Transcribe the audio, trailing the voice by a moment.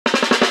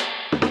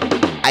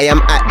I am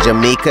at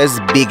Jamaica's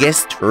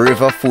biggest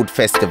river food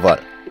festival.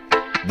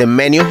 The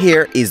menu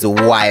here is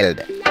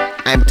wild.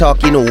 I'm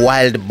talking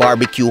wild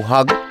barbecue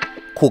hog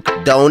cooked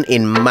down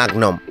in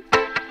Magnum.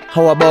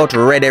 How about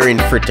red herring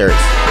fritters,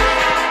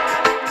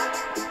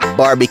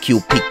 barbecue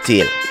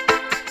pigtail,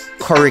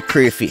 curry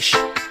crayfish,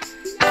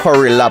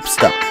 curry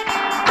lobster,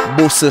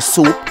 bussu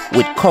soup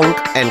with conch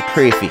and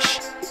crayfish,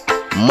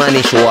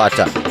 mannish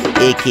water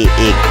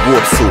aka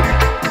goat soup,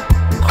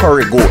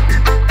 curry goat,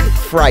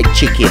 fried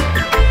chicken,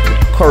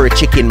 curry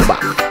chicken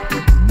back,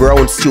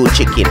 brown stew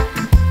chicken,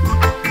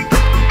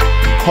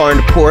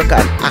 corned pork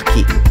and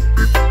ackee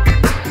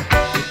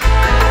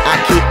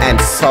and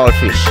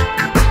saltfish,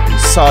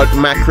 salt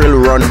mackerel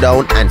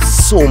rundown, and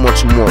so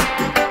much more.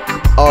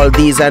 All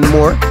these and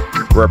more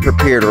were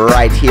prepared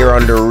right here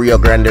on the Rio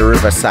Grande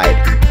Riverside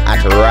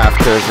at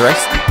Rafters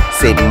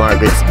Rest, St.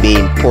 Margaret's Bay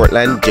in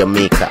Portland,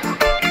 Jamaica.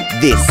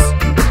 This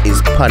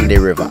is Pon De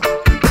River.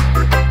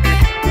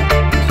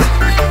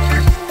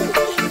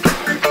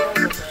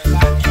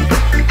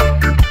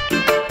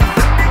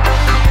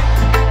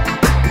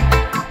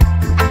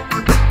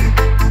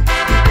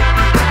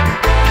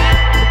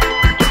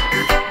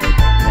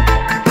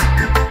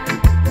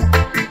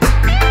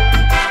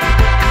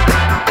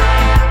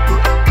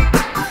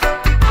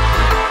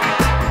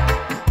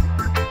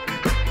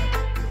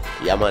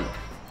 Yeah man,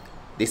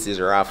 this is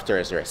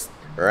Rafters Rest,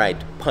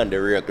 right, Pon De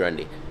Rio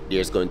Grande.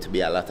 There's going to be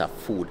a lot of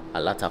food,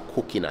 a lot of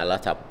cooking, a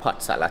lot of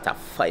pots, a lot of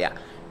fire.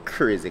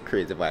 Crazy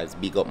vibes.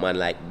 Big up man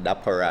like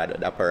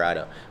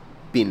Daparado.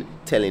 Been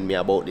telling me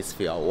about this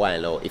for a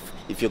while now.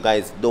 If you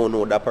guys don't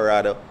know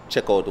Daparado,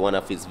 check out one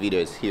of his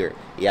videos here.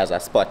 He has a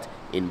spot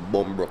in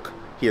Bombrook,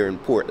 here in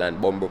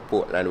Portland,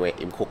 Portland, where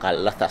he cook a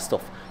lot of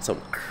stuff.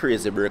 Some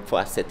crazy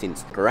breakfast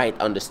settings right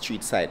on the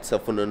street side. So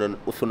if you don't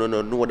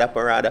know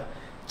Daparado,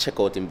 check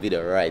out him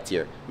video right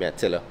here. May I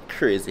tell you,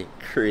 crazy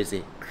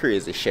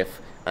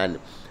chef. And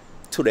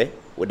today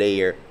we're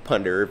here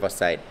Pon De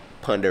Riverside,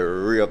 Pon De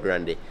Rio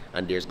Grande,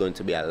 and there's going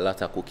to be a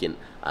lot of cooking,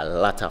 a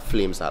lot of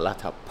flames, a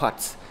lot of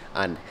pots,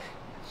 and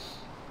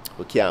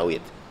we can't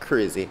wait.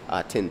 Crazy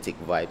authentic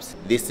vibes.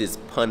 This is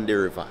Pon De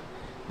River.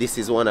 This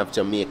is one of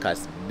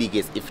Jamaica's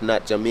biggest, if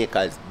not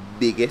Jamaica's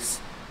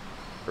biggest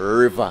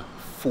river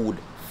food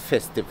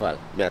festival.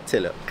 May I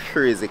tell you,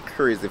 crazy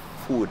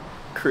food,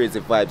 crazy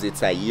vibes.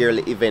 It's a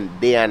yearly event,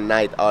 day and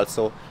night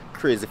also.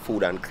 Crazy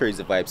food and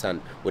crazy vibes,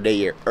 and we're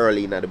there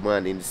early in the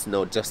morning. It's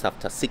now just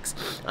after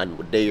 6, and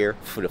we're there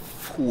for the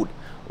food.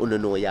 You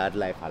know, yard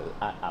life,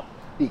 a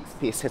big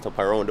space set up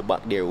around the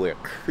back there where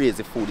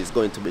crazy food is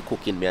going to be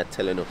cooking. Me I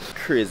tell you,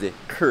 crazy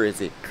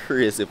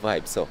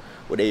vibes. So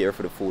we're there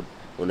for the food.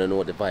 You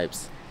know the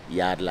vibes,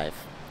 yard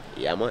life.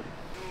 Yeah man.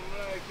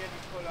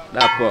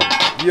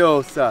 Dapper.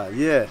 Yo sir,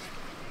 yeah.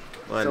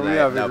 Man, so like we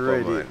have it Dapper,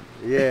 ready. man.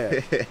 Yeah.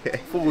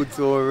 Food's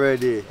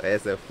already.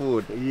 Yes, sir,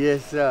 food.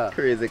 Yes sir.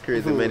 Crazy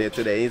food menu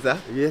today, is that?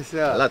 Yes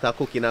sir. A lot of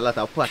cooking, a lot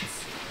of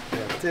pots.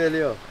 Yeah, tell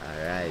you.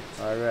 Alright,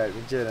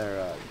 the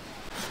general.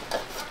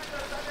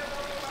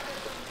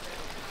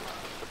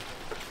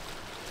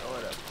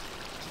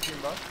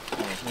 Chicken back?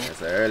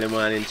 That's an early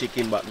morning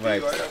chicken back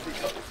vibes.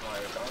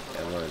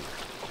 Yeah, man.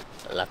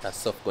 A lot of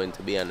stuff going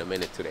to be on the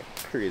menu today.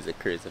 Crazy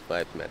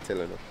vibes, man. I tell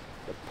you.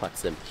 The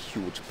pots, them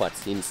huge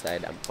pots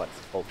inside and pots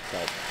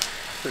outside.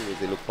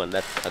 Crazy look on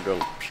that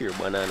ground. Pure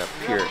banana,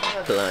 pure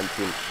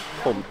plantain,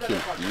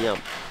 pumpkin, yam.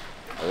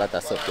 A lot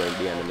of stuff going to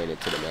be on the menu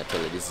today, man. I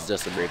tell you, this is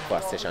just a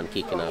breakfast session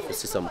kicking off. You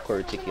see some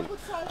curry chicken.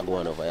 I go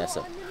on over here,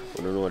 so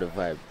you don't know the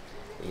vibe.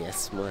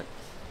 Yes, man.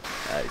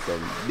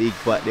 Some big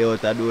pot there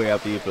out the door here,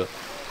 people.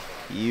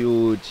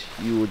 Huge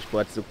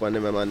pots up on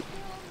them, man.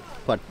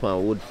 Pot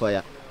pan wood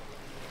fire,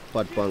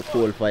 pot pan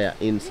coal fire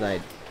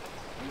inside.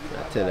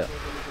 I tell you.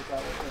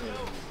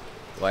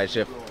 Why,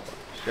 chef?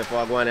 Chef,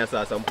 what going on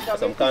here,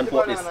 some canned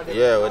pork this?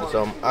 Yeah, with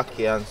some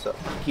ackee and stuff.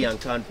 Ackee and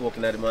canned pork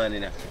in the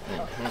morning. Wow.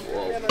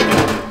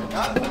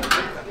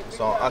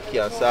 Some ackee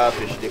and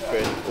saltfish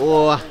different.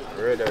 Oh,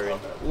 Red herring.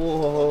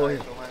 oh,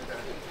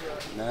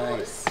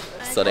 nice.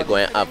 So they're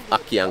going to have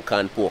ackee and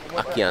canned pork,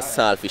 ackee and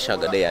saltfish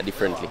there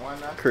differently.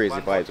 Crazy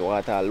vibes.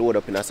 Water load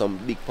up in some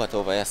big pot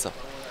over here, so.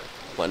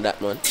 On that,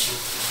 man.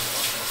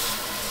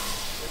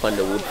 On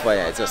the wood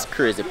fire, it's just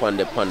crazy on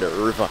the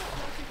river.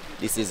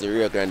 This is the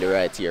Rio Grande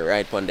right here,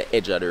 right on the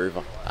edge of the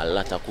river. A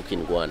lot of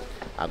cooking going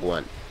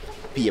on.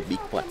 Be a big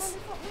pots.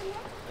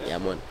 Yeah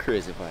man,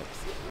 crazy vibes.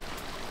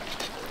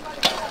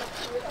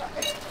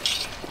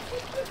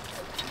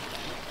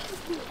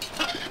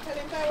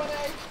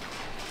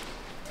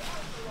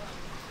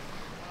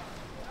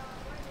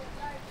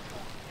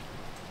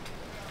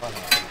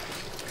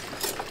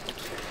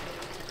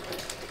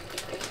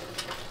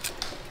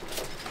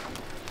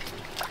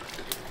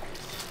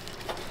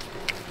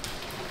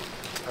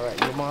 Alright,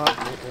 you mark.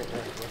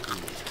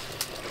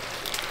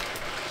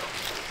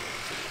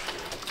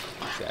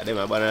 Yeah, them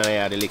a banana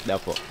here, they lick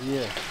that up.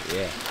 Yeah.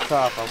 Yeah.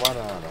 Half a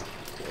banana.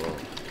 Oh.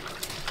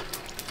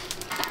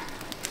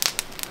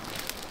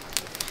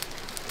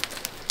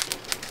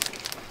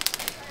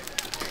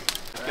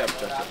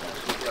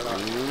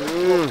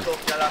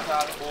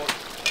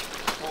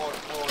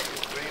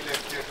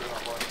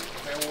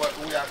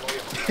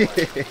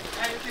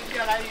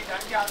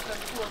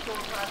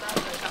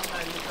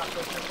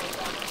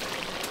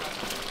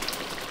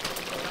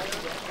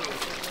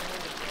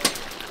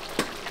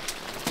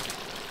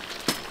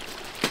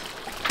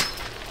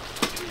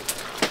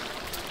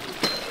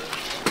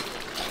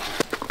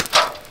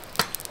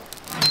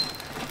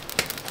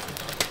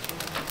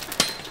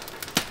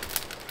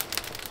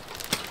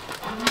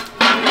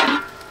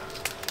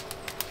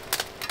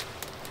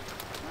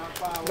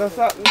 That's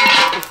not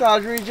the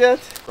salt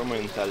reject?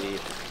 Pimento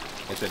leaf.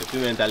 It's the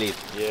pimento leaf.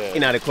 Yeah.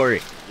 In the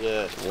curry.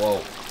 Yeah. Whoa.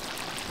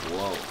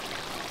 Whoa.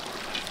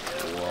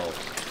 Whoa.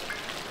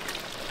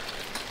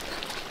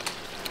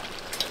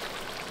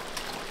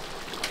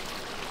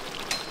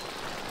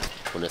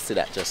 When you see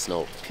that just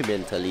now,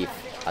 pimento leaf,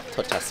 a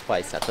touch of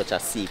spice, a touch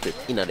of secret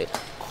in the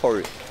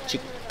curry.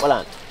 Hold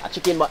on, a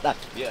chicken back that?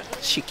 Yeah.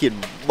 Chicken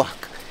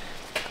back.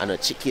 And a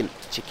chicken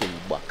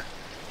back.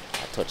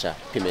 A touch of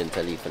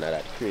pimento leaf and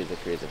that crazy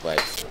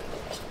vibes.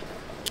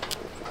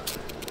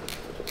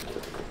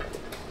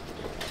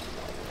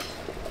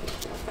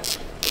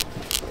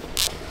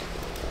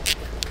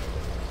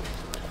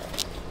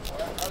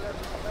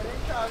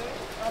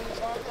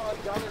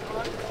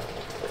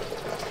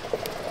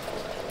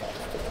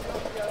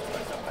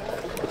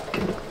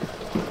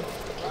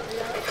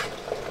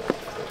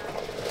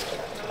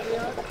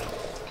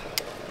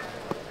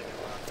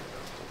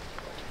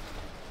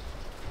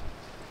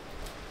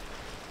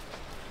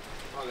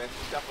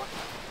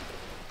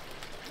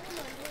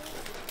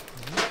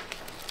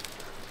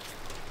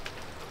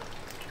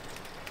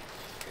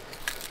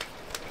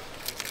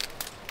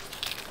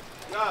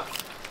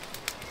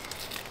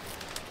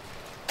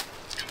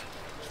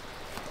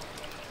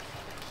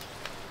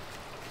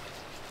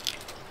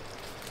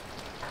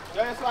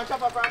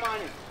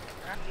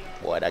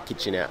 Boy, that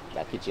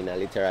kitchen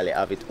literally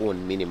have its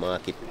own mini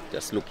market.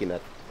 Just looking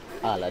at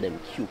all of them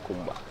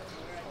cucumber,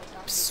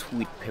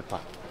 sweet pepper,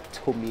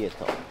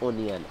 tomato,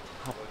 onion,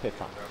 hot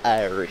pepper,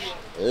 Irish,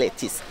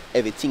 lettuce,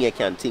 everything you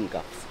can think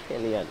of,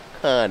 scallion,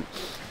 corn.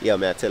 Yeah,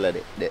 may I tell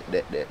you,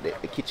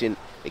 the kitchen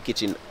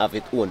have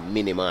its own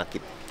mini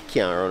market.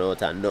 Can't run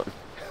out of nothing.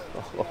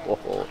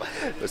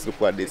 Let's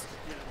look at this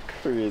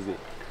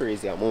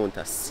crazy amount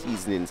of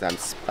seasonings and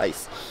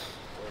spice.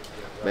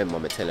 Remember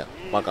me tell you,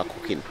 bag of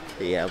cooking.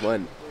 Yeah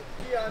man.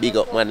 Big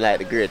up man like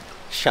the great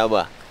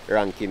Shabba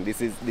ranking.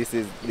 This is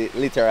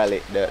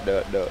literally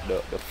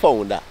the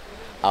founder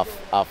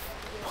of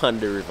Pon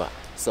De River.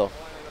 So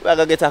we're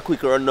gonna get a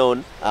quick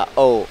rundown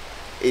how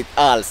it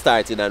all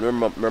started, and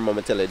remember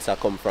me tell you, this I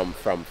come from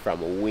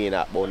Wayne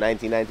at about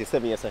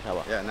 1997, yes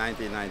Shabba? Yeah,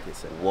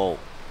 1997. Wow,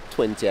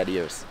 20 odd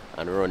years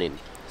and running.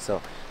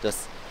 So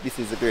just this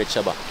is the great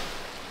Shabba.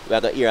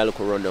 We're gonna hear a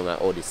little rundown on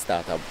how this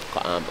started,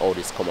 how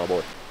this come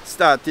about.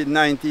 Started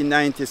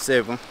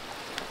 1997.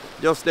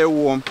 Just the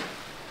warm,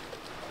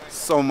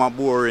 summer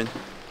boring,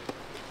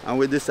 and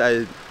we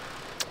decided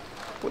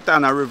put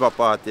on a river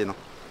party, you know.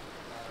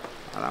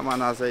 And the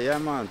man I say, yeah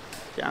man,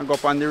 can go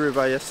up on the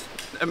river, yes.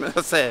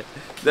 I say,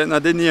 then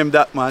they name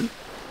that man,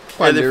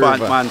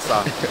 Elephant Man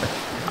sir.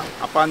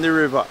 Up on the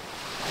river.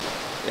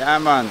 Yeah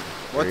man.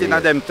 But in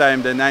them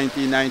time, the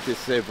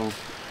 1997,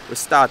 we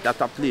start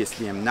at a place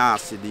named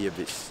Nasty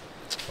Davis.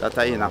 That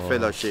are in a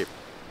fellowship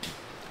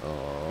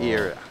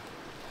area.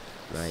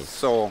 Nice.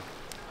 So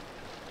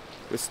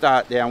we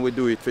start there and we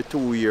do it for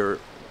 2 years.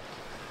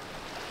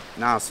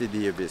 Nasty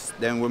Davis.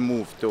 Then we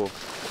move to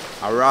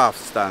a raft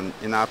stand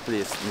in a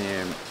place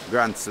named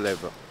Grants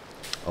Level.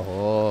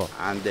 Oh.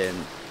 And then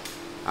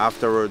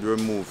afterward we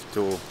moved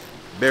to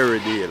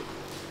Berrydale.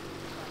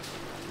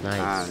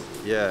 Nice. And,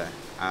 yeah.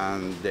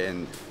 And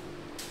then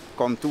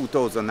come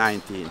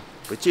 2019,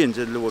 we changed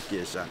the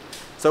location.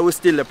 So we're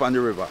still up on the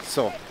river.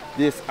 So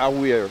this is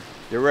where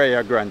the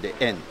Rio Grande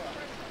end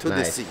to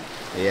the sea.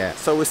 Yeah.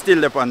 So we're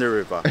still up on the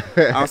river.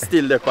 I'm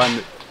still up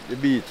on the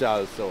beach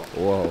also.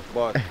 Wow.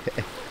 But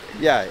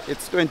yeah,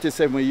 it's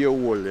 27 years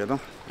old, you know.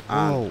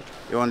 And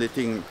the only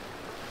thing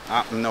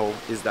happen now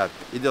is that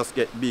it just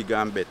gets bigger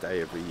and better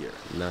every year.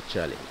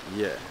 Naturally.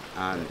 Yeah.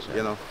 And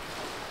you know,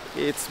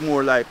 it's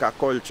more like a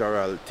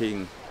cultural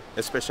thing,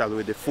 especially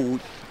with the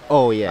food.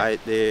 Oh yeah.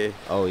 Like the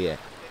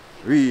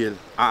real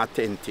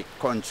authentic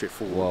country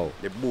food. Wow.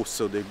 The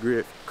bussu,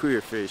 the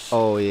crayfish.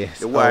 Oh yes.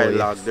 The wild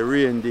hog, the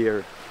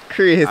reindeer.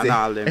 Crazy. And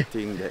all them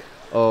things there.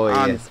 Oh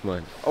and yes,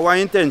 man. Our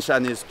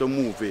intention is to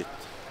move it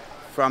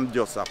from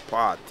just a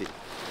party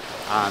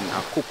and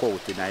a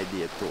cookout in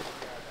idea to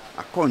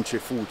a country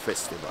food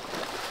festival.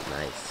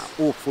 Nice. And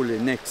hopefully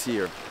next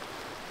year,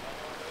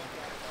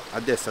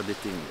 that's the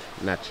thing.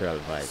 Natural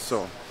vibes.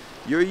 So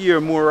you hear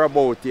more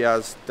about it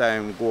as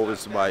time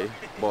goes by,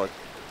 but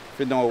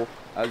for now,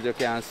 as you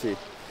can see,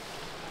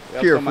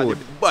 we have some of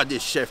the body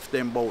chef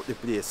them about the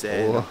place. You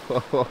know?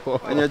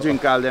 When you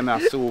drink all them a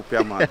soup,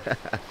 yeah, man.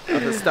 You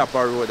have to stop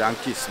a road and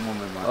kiss mommy,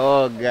 man.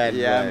 Oh God.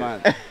 Yeah,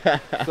 boy.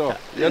 man. So,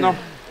 you know,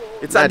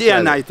 it's a day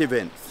and night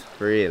event.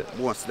 For real.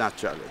 Most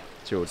naturally.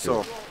 True.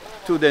 So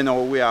today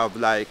now we have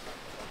like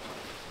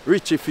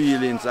Richie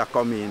Feelings are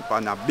coming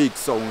on a big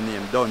sound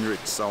named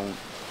Dunrich Sound.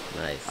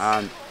 Nice.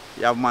 And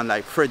you have man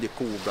like Freddie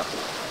Cougar,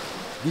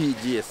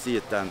 DJ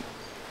Satan,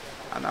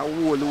 and a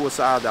whole host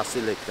of other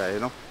selector, you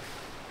know.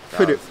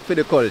 For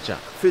the culture.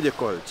 For the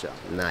culture.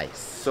 Nice.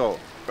 So,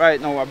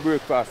 right now, our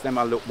breakfast, them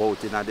a look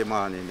about in the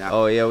morning. Yeah.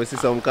 Oh, yeah, we see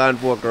some corn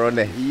pork around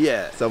there.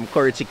 Yeah. Some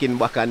curry chicken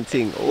back and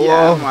thing.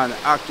 Yeah, Oh, man.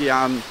 Ackee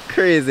and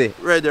crazy.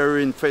 red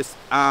herring, what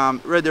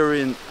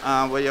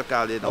you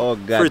call it? Oh,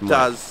 God,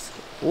 fritters.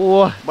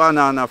 Oh.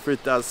 Banana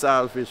fritters,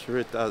 saltfish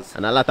fritters.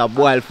 And a lot of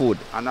boiled food.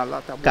 And a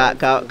lot of boiled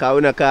food.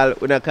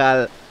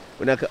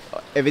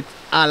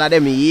 All of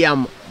them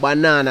yam,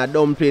 banana,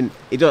 dumpling.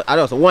 It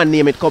just one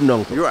name it come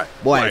down to. You're right.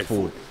 Boiled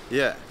food.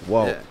 Yeah.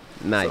 Wow. Yeah.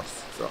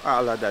 Nice. So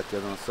all of that, you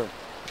know. So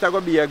it's going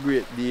to be a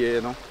great day,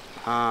 you know.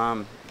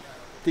 I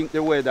think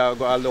the weather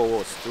going to allow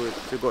us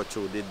to go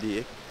through the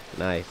day.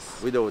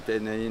 Nice. Without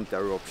any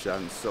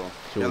interruptions. So,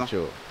 True, you know,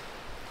 true.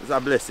 it's a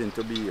blessing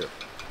to be here.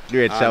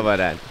 Great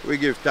Shavadan. We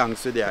give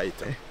thanks to the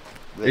item.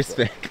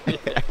 Respect.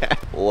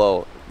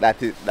 Wow,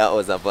 that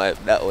was a vibe.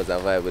 That was a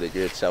vibe with the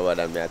Great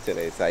Shavadan, me I tell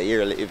you. It's a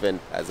yearly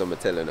event, as I'm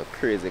telling you.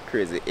 Crazy.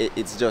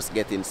 It's just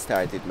getting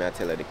started, me I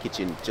tell you. The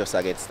kitchen just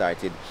get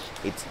started.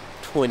 It's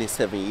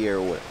 27 years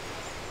old.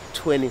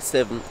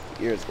 27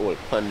 years old,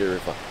 Pon De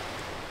River.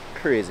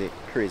 Crazy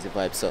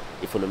vibe. So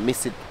if you don't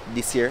miss it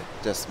this year,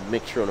 just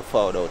make sure you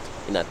follow out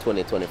in a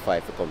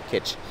 2025 to come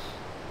catch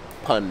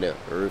Pon De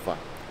River.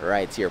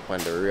 Right here upon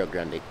the Rio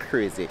Grande.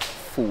 Crazy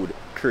food,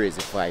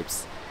 crazy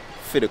vibes.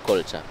 For the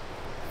culture.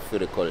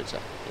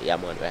 Yeah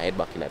man, we're head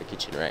back in the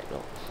kitchen right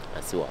now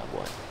and see what I'm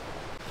going.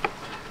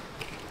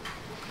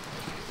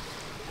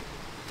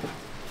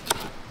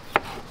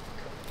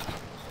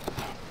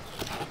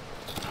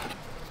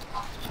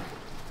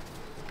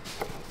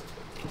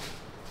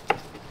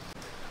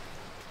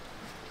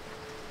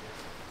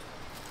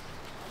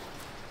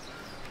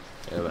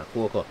 Yeah man,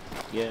 cocoa.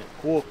 Yeah,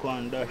 cocoa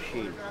and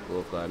dashing.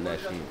 Cocoa and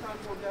dashing.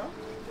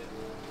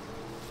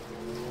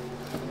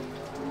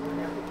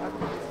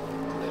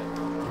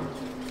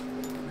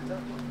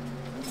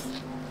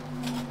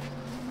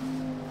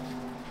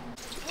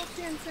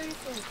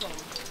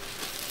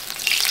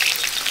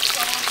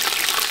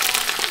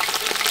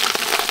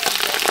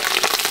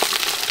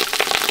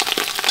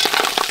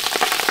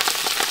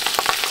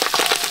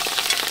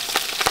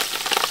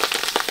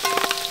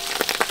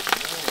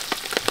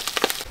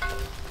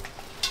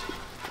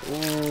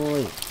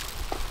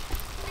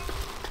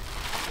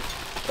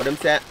 What them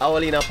say, all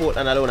in a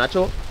Portland alone,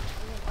 Acho?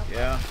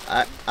 Yeah.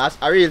 That's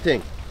a real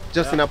thing.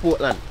 Just in a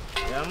Portland.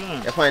 Yeah,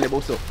 man. You find the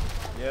bussu.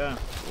 Yeah.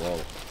 Wow.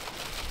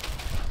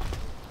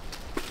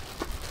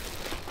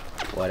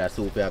 Boy, that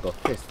soup here go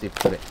festive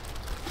today.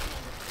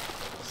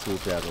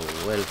 Soup here go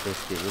well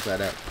festive. Look at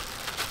that.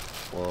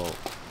 Wow.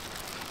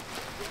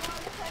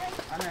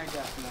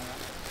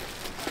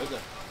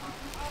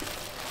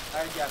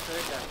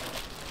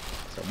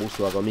 So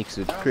bussu are gonna mix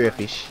with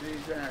crayfish.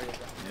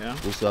 Yeah.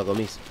 Bussu are gonna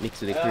mix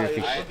with the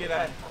crayfish.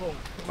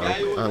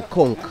 And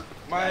conch.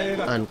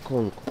 And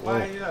conch.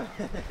 Wow.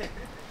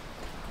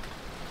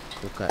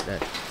 Look at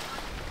that.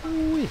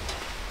 Ooh.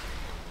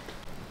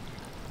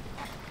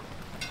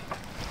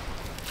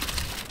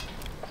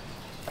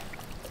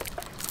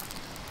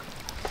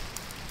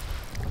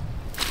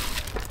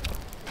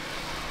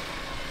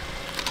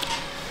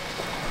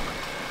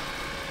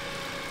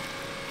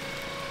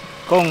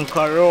 Conch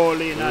roll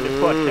in the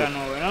pot, you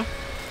know?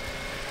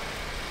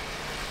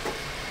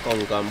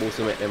 Conch and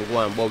bussu make them go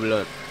and bubble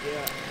on.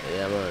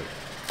 Yeah man.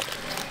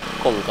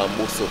 Conch and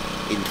bussu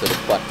into the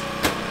pot. I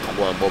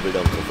go and bubble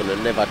down. If you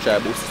never try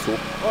bussu soup,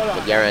 I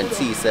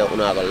guarantee you you're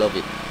not gonna love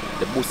it.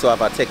 The bussu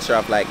have a texture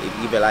of like, it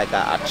give you like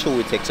a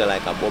chewy texture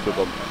like a bubble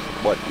gum.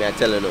 But me I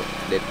tell you no,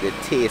 the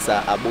taste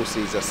of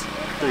bussu is just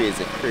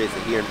crazy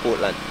here in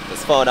Portland.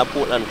 As far as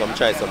Portland come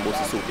try some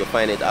bussu soup, you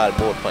find it all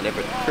about on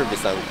every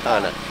crevice and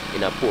corner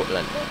in a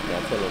Portland. Me I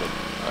tell you no.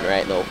 And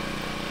right now,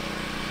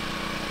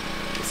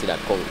 you see that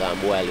conch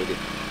and boil with it.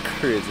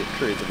 Crazy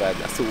vibe.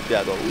 That soup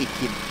here go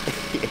wicked.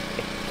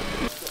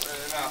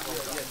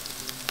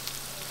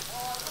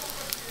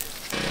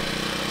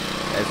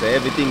 I say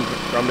everything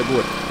from the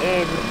boat.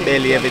 Everything.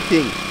 Belly,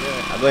 everything.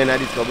 Yeah. I'm going at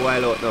this for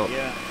boil out now.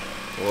 Yeah.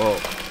 Wow.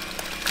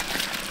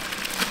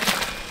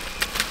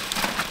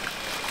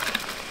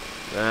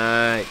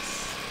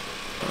 Nice.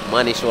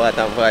 Mannish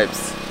water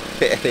vibes.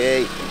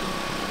 Hey.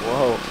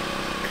 Wow.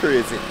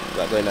 Crazy.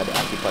 We're going at the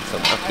ackee pot,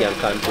 some ackee and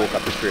corn pork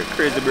prepare.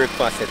 Crazy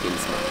breakfast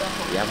settings, man.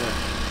 Yeah, man.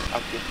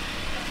 Ackee.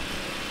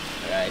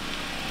 Alright.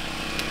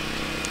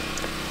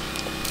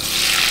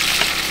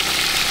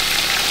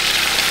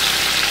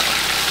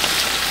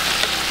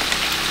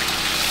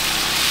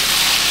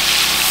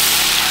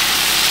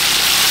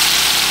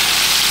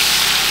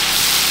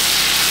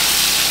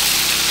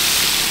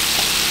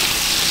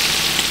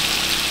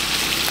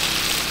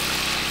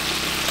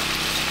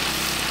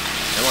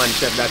 One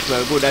chef that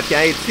smell good, that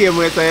can eat same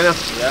way, so you know.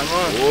 Yeah,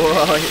 man.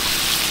 Whoa.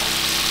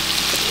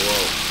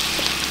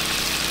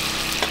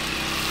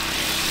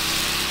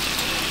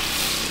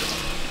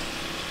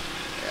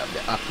 Yeah, the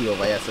ackee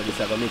over here, so this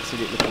I gonna mix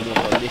with it. Look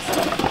more of this.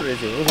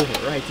 Crazy.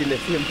 Oh, right in the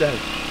same time.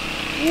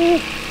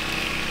 Ooh.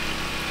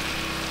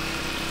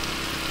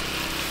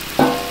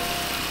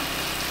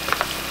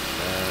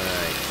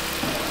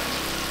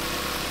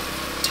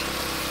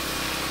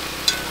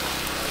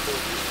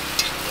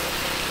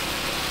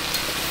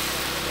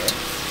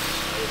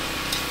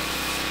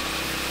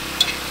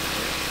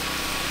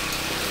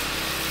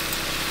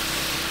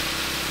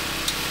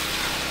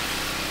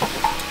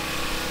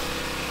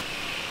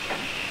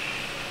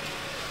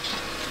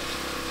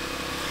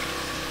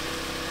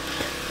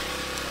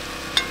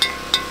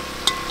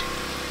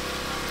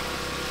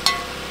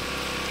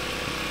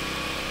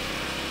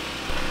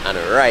 And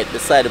right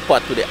beside the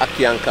pot with the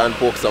ackee and can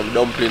poke some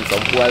dumplings,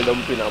 some boiled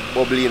dumpling and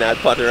bubbly in that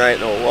pot right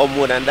now. One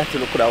more than that you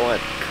could have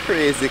want.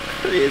 Crazy,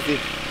 crazy.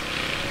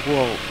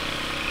 Wow.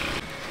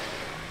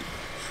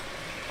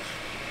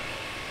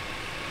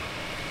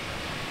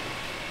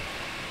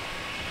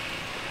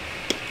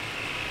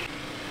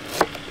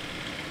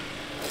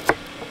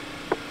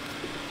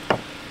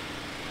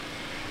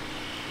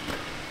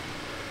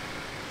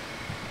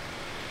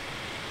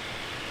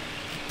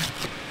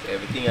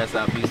 Everything has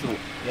a piece of.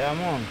 Yeah,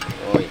 man.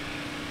 Oi.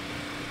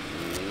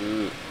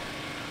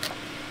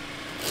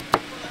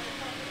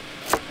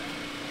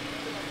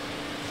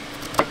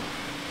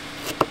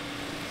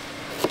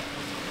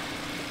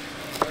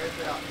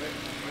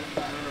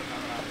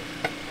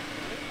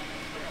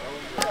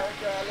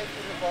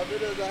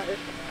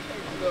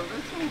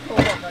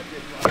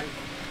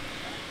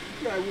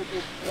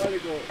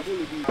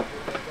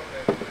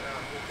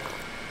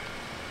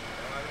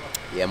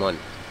 Yeah, man.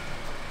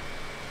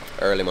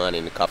 Early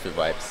morning, the coffee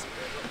vibes.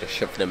 The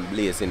chef them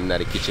blazing in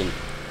the kitchen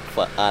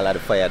for all of the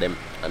fire them,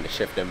 and the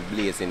chef them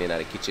blazing in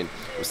the kitchen.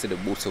 We see the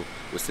bussu,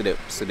 we see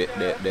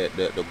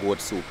the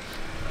goat soup.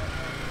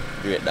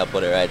 Great that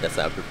for the right, that's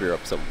how I prepare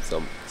up some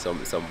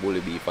bully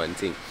beef and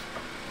thing.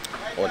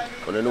 But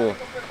I don't know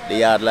the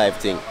yard life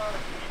thing.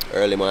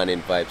 Early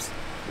morning vibes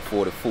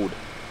before the food.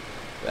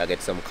 I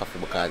get some coffee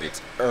because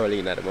it's early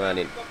in the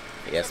morning.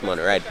 Yes man,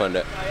 right on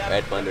the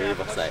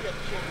riverside.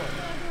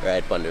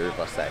 Right on the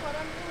riverside.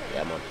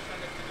 Yeah man.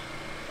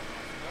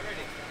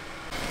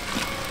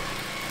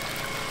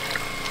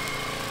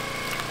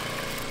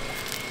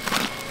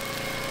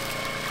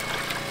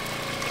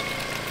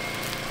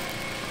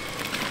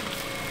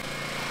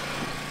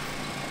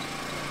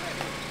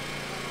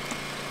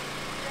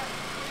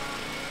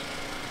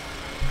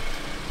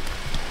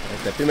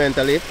 That's the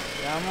pimento leaf.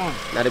 Yeah, man.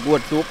 Now the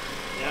goat soup.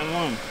 Yeah,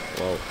 man.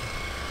 Wow.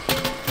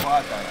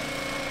 Water.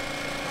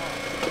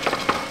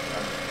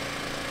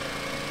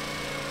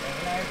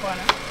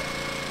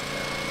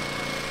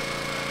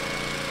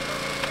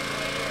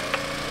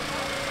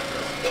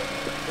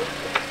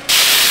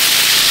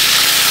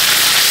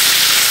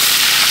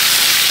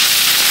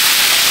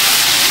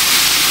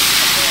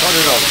 Turn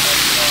it on.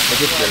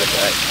 Make it feel like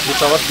that. This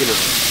is what it.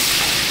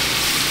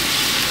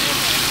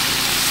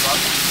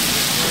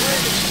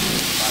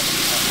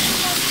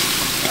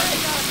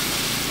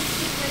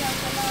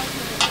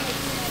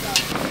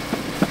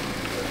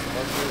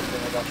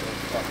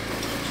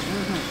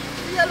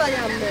 Yellow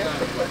yam there.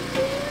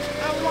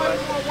 And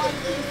one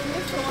piece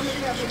missed, so I'm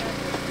having it.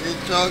 You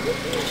chug?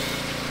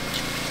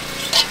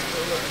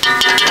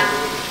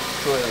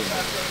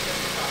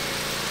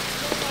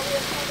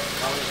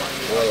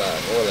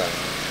 Hola.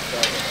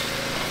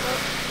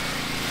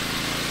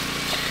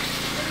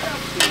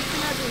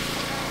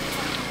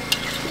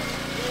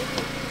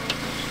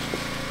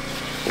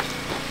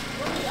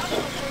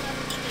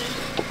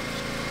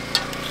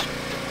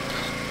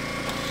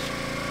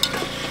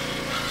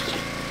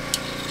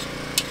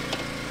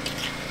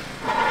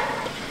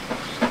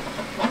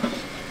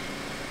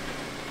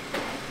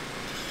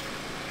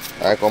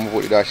 I come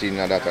put the dash in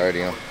that already,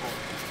 you know.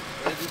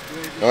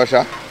 No,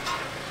 sir?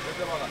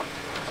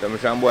 So I'm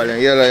trying to boil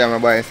in yellow,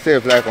 I'm buying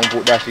safe like I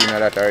put dash in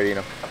that already, you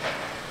know.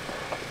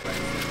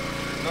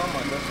 No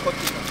man, just cut it.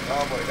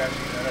 How about dash in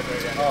that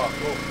already? Oh,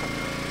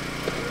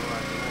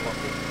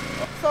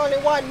 It's only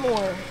one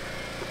more.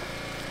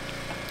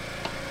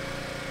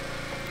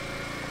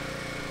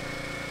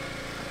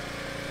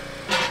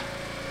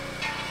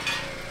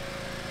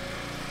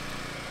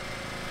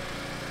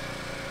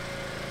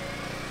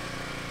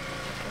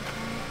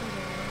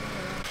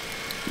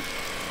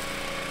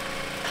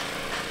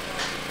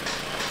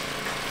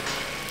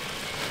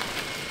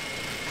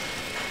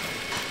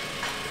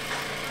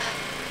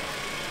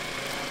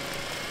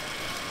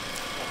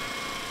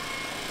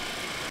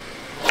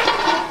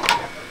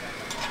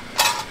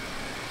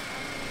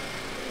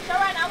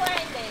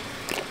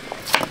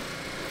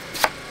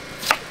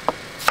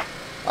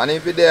 and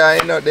if you're there,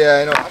 you're not there,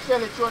 you know.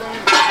 Actually, throw them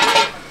in.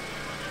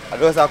 I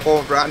just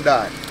come from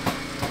that.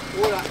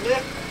 Oh, that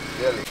there?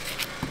 Really.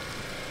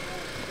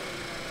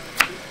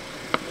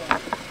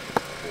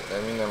 Put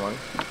them in there, man.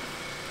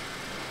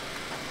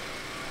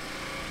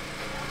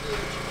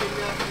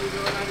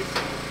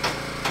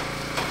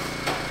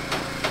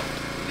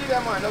 See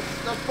them, man.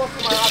 Just put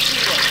them on our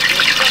feet.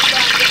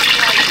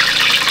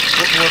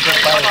 Put more than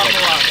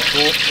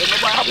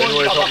 5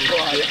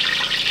 minutes.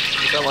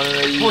 Put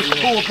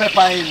 2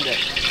 pepper in there.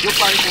 You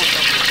can put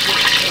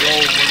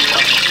low money.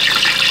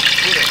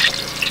 Put it.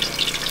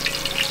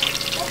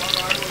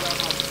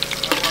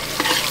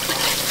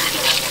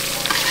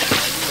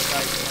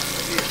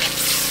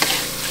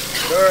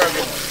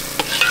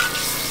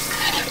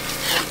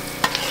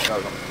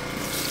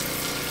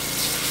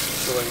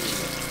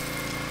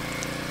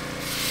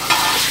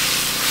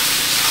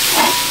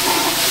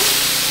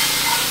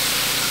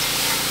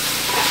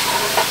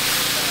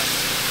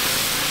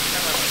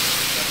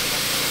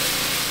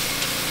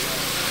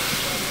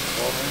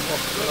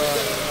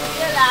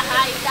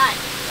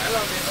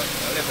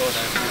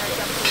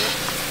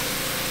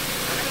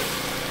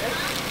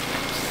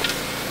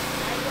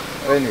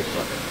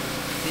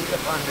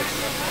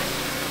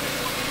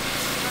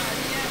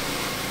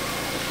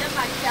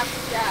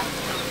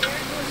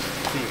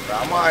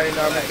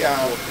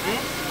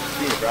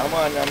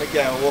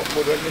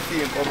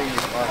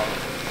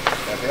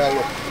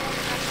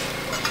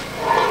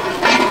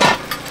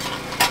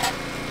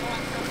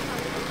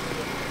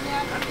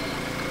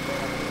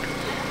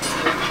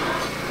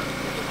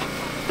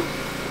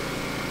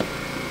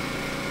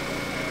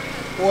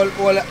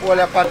 All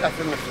a part of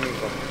the machine.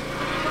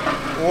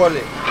 All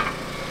it.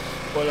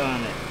 Pull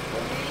on it.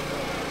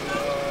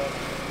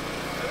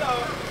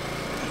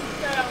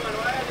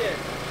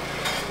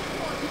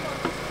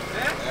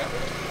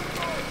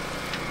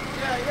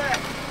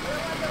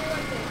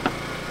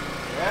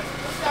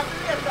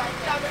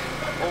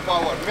 Over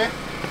what, me?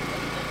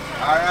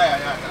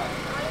 Alright,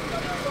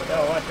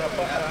 Yeah, watch your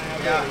pot on your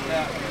belly.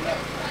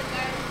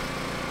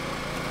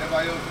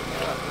 Never use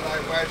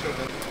like white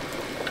sugar.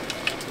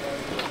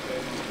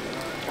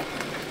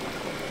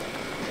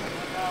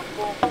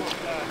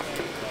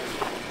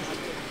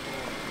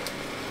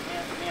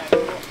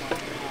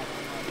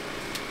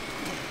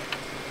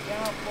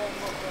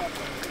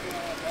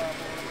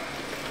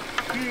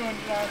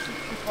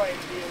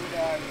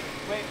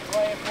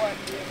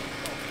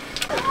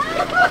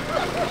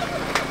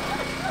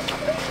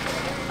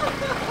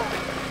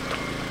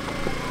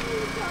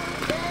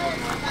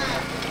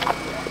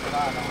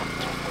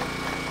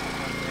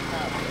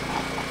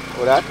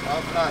 What that?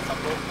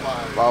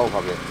 Wow,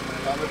 probably.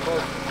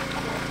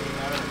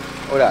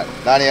 What that?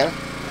 Daniel?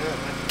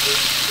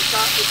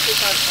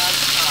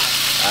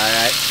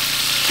 Alright.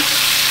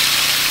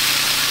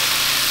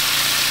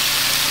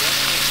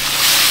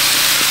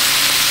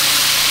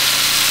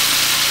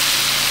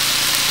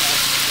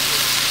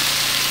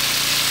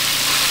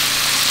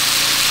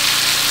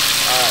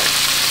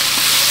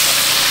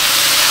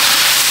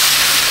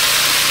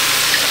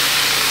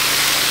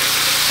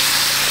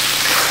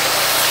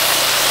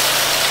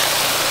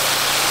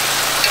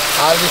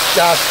 All this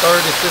gas stir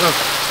this, you know.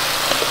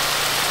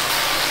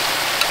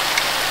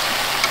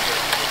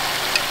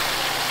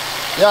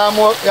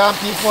 Yeah,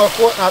 piece more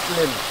coconut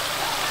limb.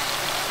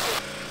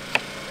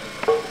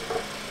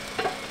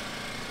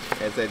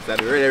 It's a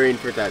really rain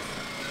for that.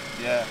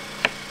 Yeah.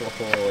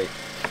 Oh, wait.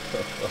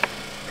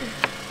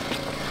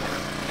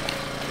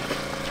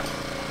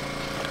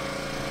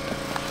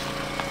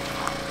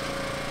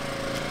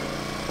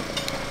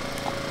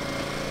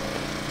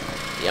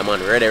 Yeah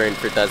man, Red Herring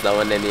Fritters, that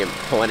one they name.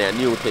 One they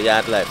new to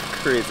yard life.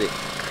 Crazy,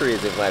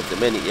 crazy vibes. The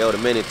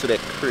many today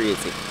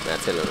crazy. I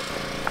tell you.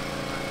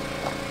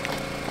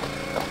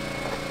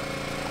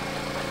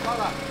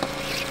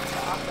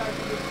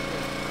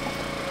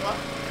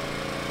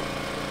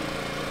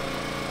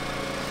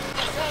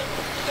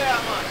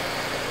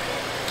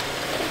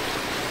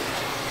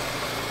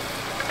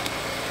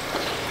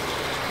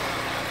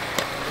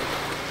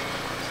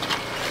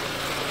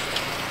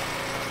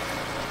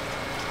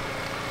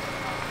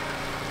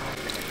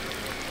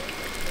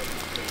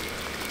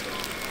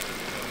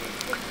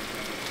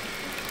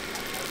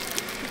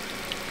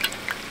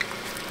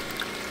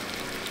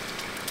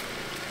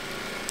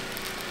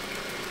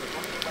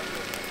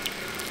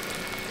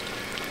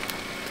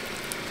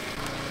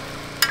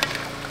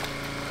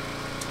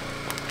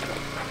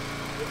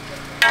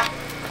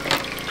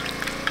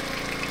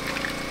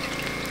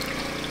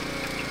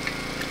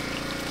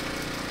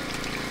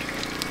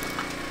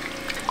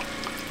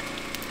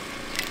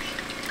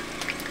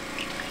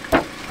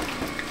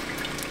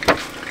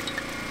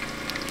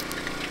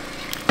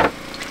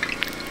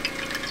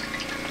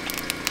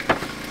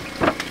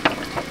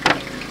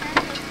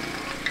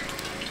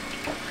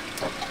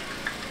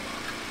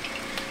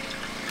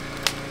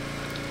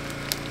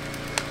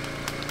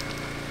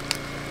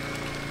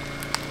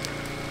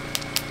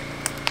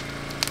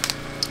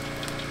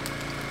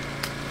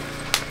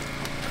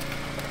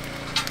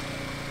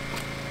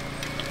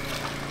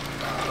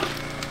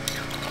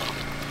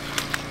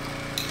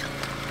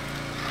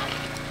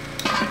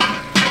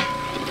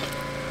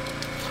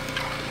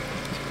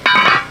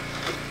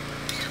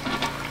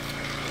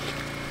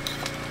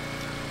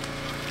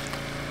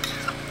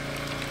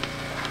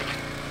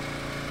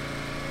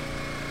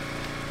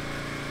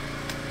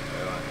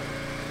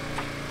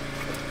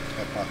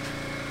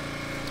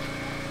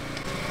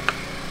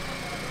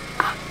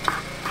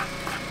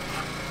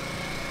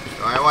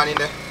 I want in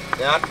there.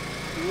 Yeah.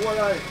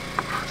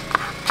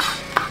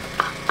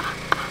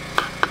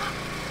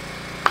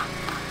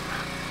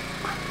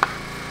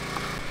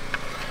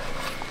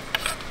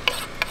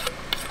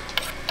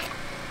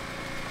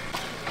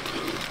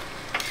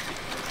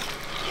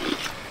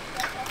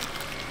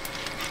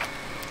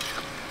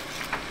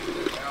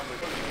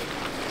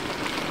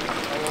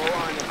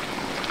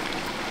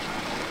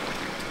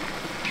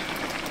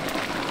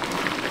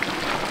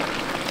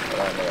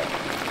 down there.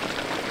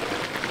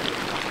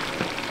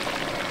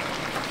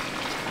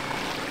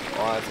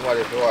 Oh,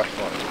 somebody to wash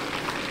one.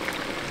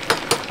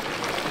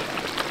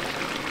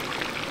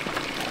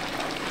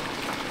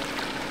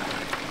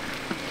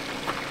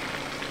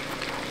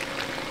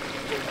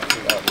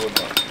 Good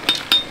man.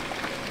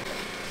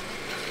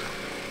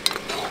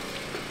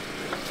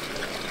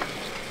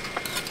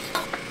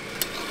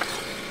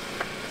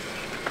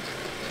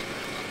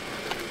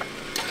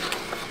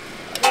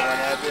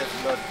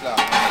 Blood clot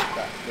like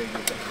that. They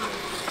get that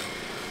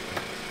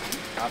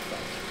after.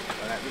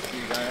 When I just see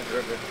you guys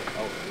rub it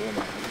out,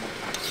 woman.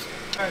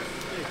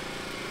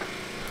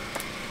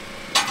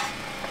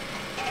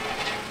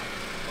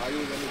 Why are you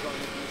using this on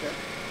this weekend?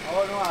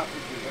 Oh, no, I have to do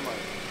it, come on.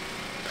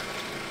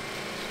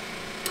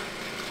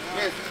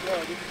 Yes, no,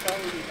 this is how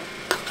we do it.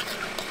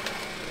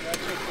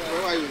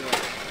 Where are you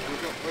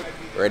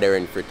now? Red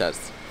herring fritters.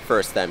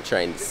 First time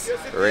trying this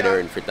red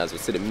herring fritters. We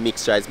see the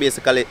mixture. It's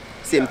basically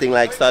same thing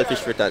like saltfish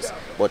fritters,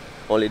 but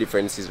only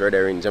difference is red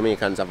herring.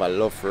 Jamaicans have a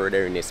love for red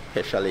herring,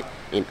 especially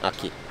in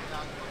ackee.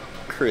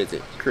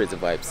 Crazy, crazy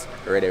vibes.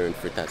 Red herring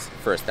fritters.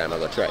 First time I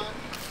go try.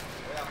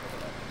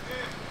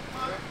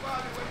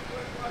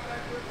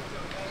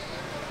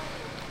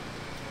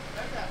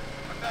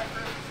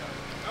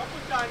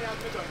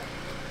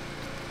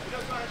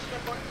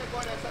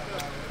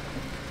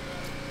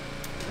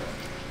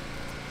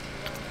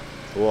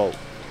 Wow.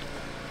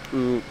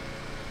 And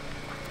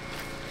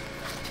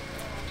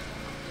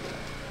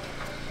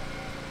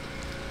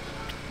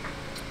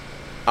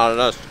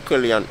that's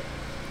Killian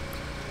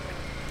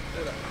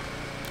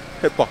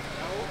pepper.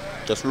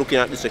 Just looking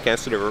at this, you can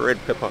see the red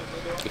pepper.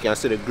 You can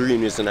see the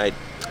green inside.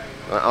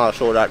 And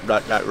also that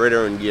red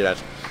herring gear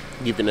that's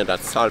giving it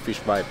that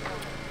saltfish vibe.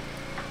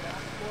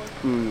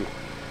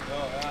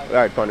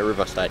 Right on the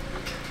river side.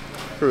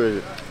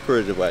 Crazy,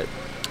 crazy vibe.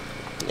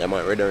 Yeah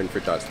man, red herring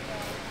fritters.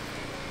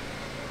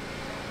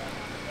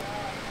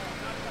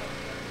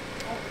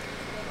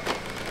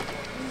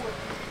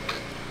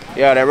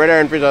 Yeah, the red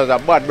herring fritters are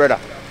bad, brother.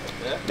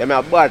 Yeah? Them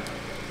are bad.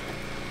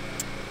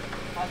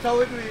 That's how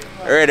we do it.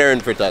 Red herring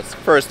fritters.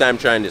 First time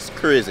trying this.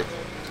 Crazy.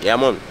 Yeah,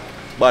 man.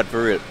 Bad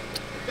for real.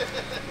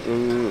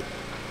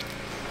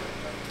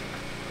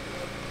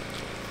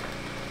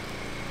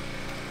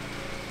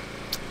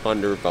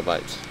 Pon De River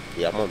vibes.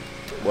 Yeah, man.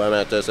 Boy, I'm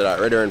going to tell you that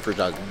red herring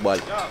fritters, but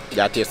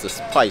that taste the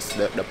spice,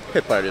 the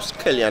pepper, the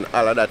skelly, and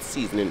all of that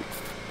seasoning,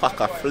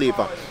 pack of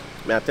flavor.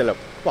 May I tell you,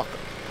 fuck.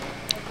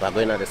 We're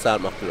going to the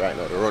salt mackerel right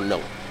now, the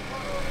rundown.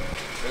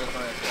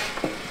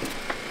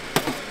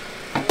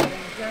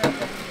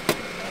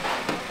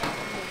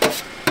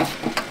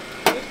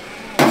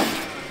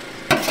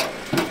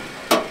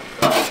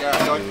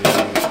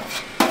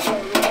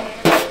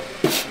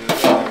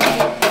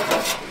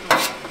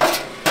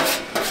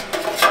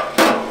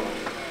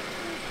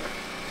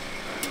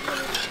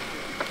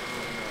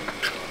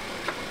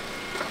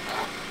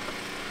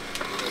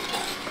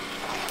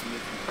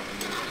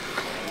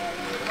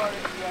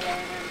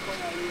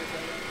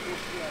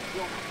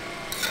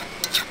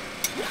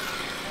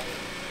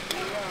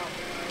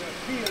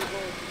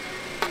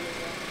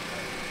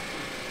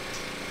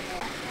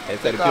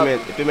 So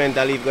the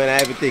pimento leaf going to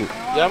everything.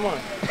 Yeah man.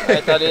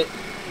 It's the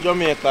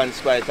Jamaican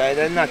spice, it's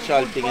a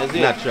natural thing, is it?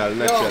 Naturally.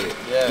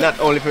 Yeah. Not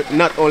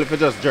only for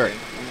just jerk.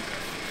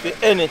 For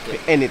anything.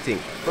 For anything.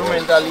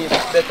 Pimento leaf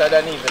is better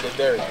than even the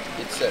berry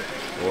itself.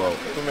 Wow.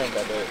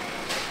 Pimento berry.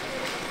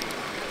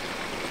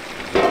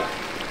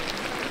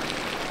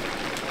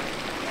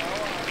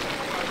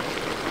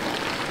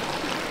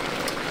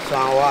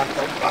 Some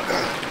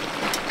water.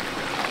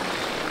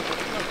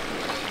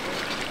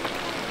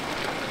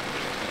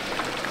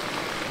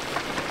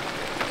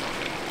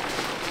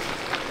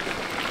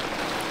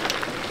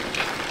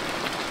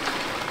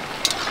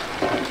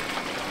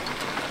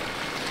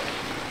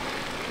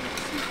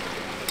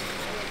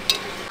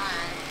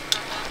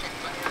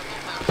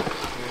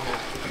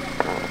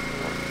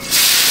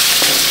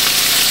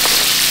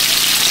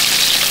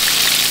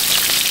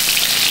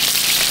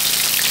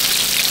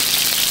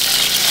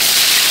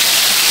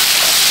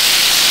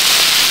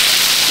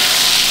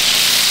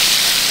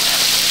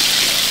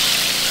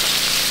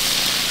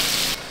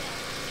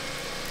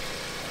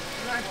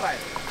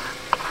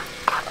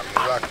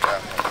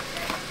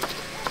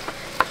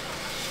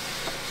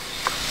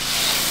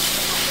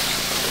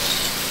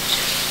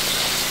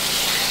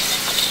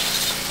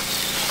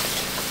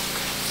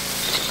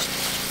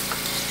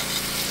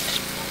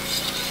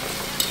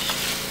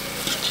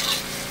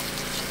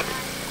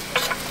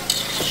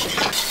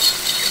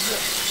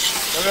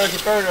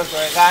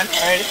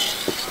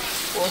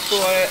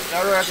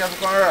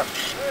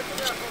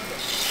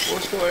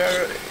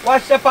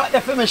 What's the part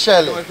there for me,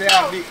 Shelley?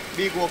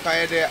 Big work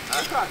there.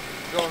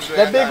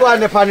 The big one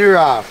there on the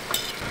raft.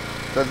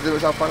 Does it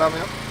was a fan of me?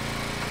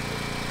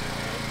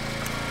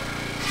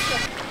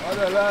 Oh,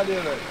 the lad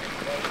here.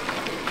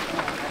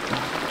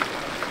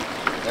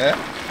 Eh?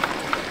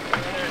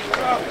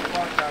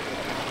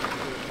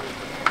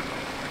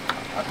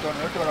 I turn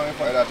on the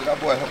fire that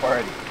boil up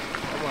already.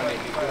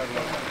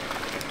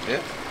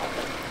 Yeah?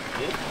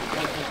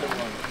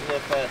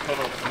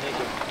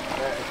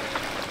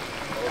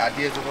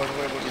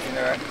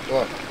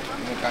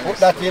 Put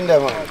that in there,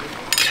 man.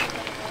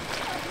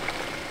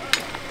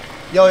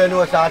 Yo, you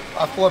know, sir,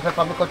 a 4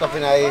 pepper I cut up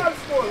in the...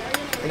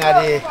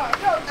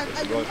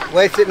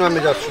 Where is it when me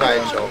just try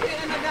it, so?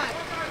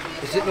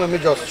 Is it when me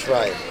just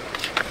try it?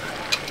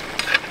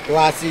 You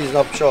want to season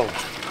up chunk?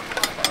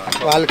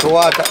 You want a little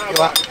water? You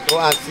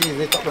want to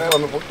season it up before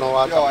me put no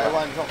water? I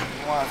want some.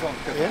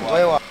 Yeah? What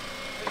you want?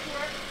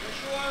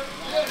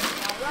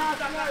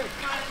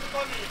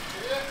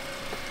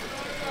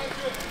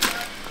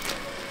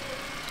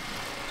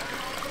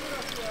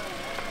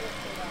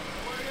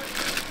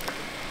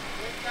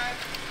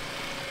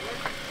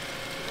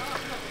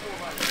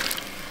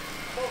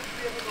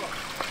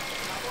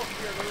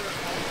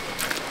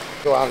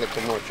 Go on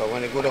too much, so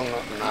when you go down,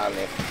 nothing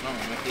left.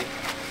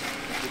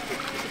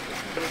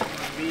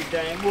 You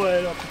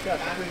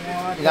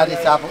know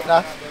this I put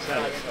that?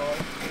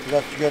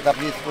 Just get a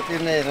piece put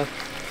in there, you know.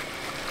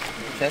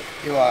 Check,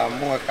 you are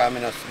more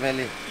coming and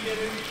smelly.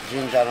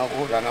 Ginger no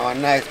good, and a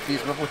nice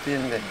piece we put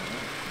in there.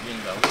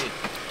 Ginger, wait.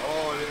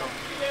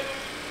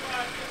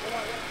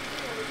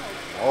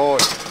 Oh,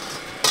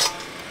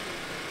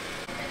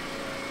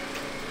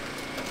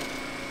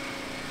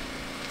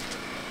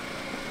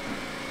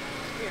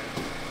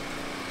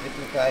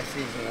 I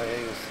season, I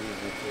use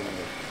season.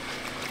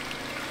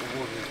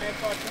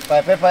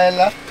 Pepper,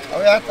 Ella.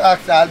 Oh, yeah,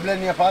 tax, I'll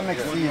blend you for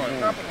next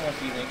season.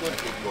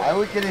 I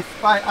will get a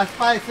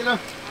spice, you know.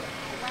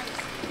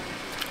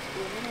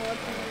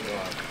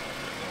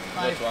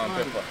 just one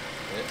pepper.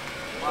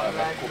 I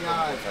like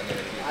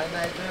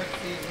jerk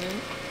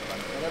seasoning. I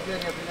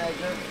blend you for nice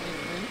jerk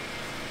seasoning.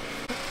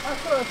 At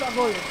first I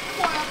go in. Boy,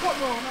 I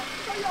come round.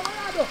 So you what I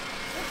do?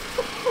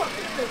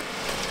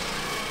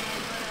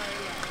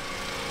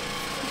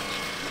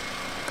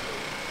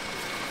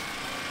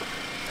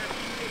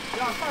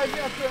 Yeah, 5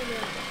 minutes in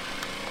there.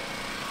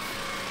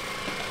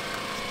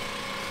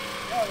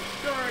 Yo,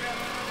 stir them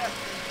and that.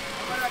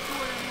 I'm gonna do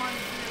it in one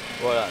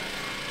minute. Hold on.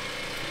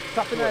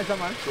 Tap it nice,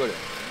 man. Show them.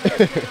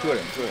 Show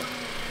them.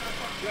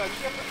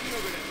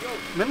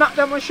 Me knock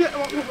them and shit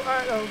them up before I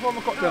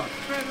cut them.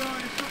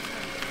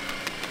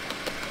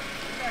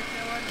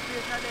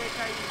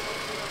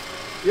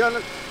 Yeah,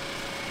 look.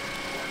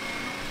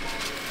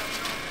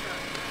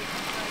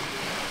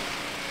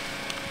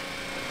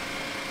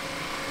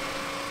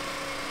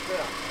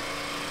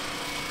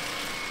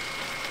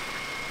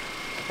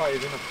 Five,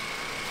 you know.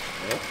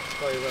 Yeah?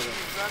 5, brother.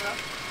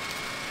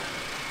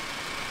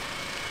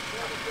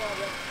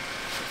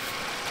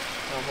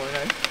 More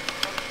nice.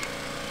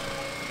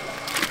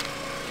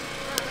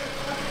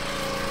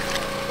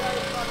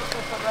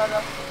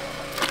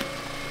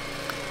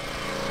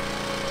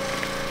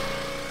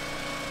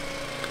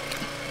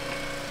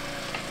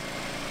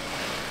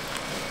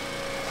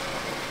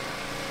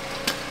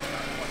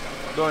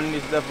 Done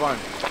this the fun.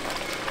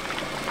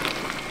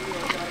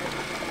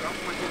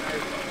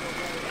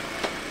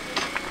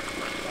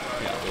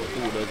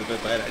 Who does the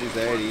pepper like this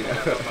already, you know?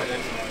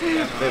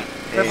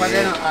 Pepper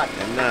they not hot.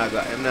 I'm not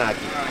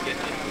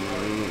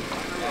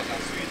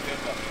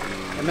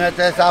I'm going to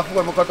tell you, I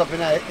four I cut up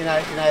in a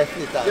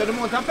fritters. Yeah, the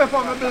amount of pepper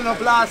I blend up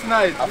last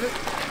night. I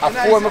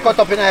four I cut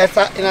up in a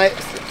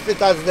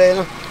fritters there,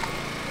 you know.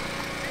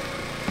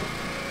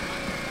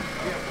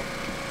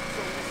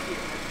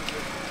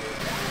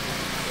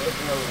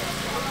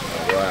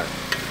 Right.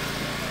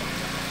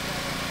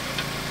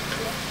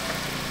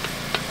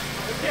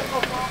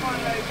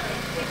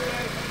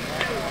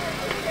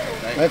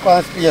 Make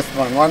one space,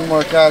 man. One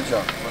more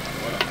charger.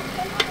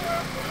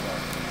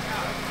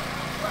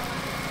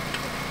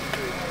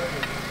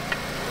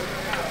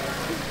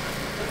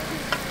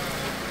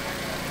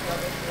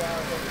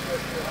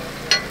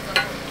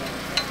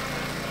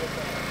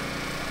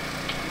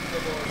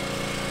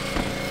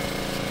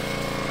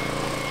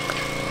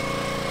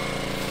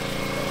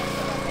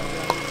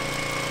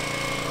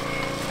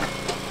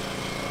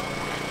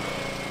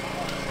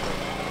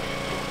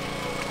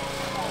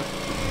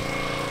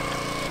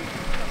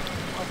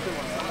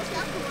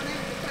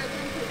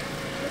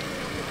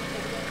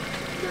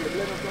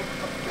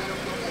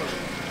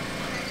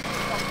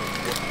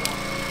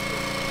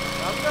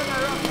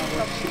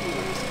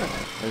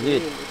 Is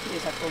it?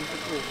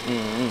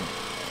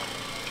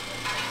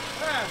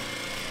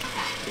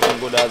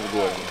 Good as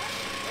gold.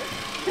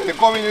 They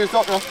come in with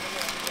something.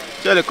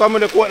 Shelly, come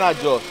in the coconut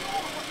juice.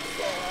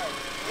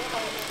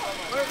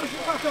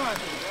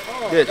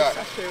 Yes.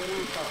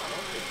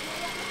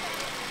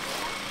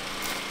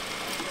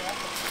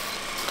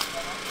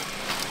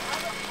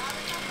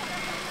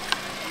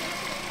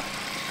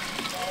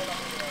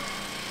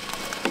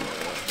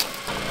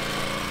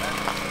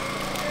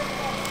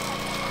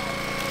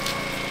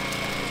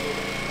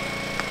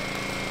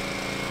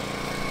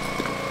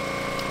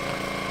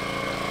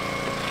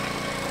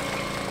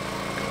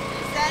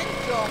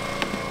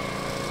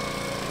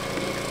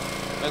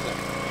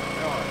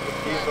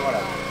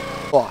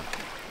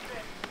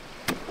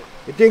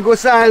 You think we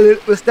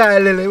style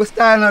Lily? We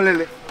style no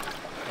Lily?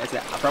 That's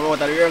it. From out of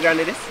the Rio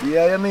Grande this?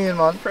 Yeah, you mean,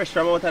 man? Fresh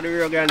from out of the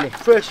Rio Grande.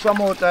 Fresh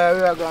from out of the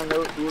Rio Grande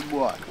road,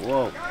 boy.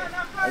 Whoa.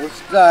 We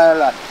style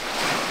that.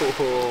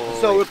 Oh.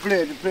 So we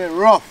play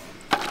rough.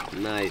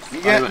 Nice.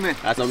 You get me?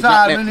 That's some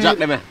Jack jack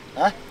them.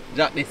 Huh?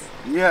 Jack this.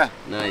 Yeah.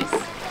 Nice.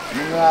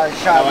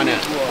 Shot one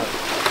this boy.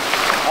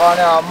 On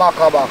a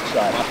mackerel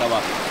shot.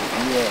 Mackerel.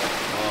 Yeah.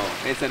 Oh.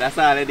 They said that's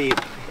all they need.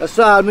 That's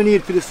all I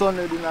need for the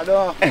Sunday dinner,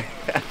 though.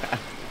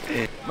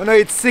 I don't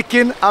eat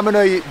chicken, I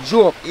don't eat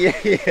joke. Yeah.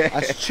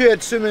 And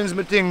straight swimming's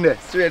my thing there.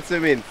 Straight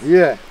swimming.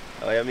 Yeah.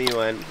 Oh, you mean,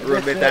 man?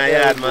 Rub it on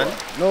yard, man.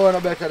 No one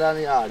better than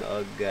the yard.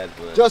 Oh, God,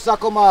 man. Just a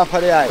come off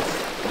of the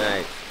ice.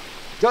 Nice.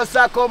 Just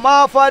a come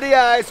off of the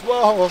ice,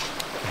 whoa.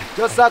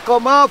 Just a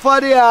come off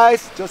of the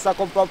ice. Just a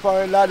come from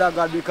foreign ladder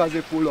God because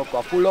they full up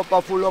of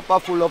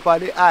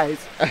the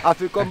ice.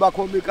 If you come back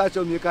home because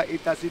Jamaica,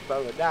 it has it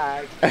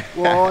paradise.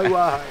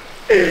 Why?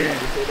 Who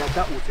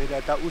say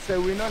that, who say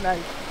we no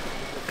nice.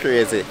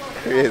 Crazy,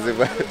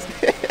 man.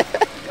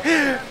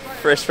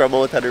 Fresh from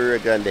out of the Rio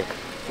Grande.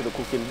 So the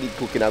cooking, big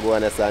cooking, I go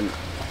on the sun.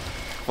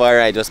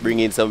 Alright, just bring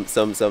in some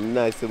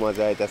nice ones,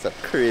 right? That's a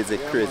crazy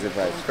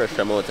vibes. Fresh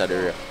from out of the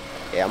Rio.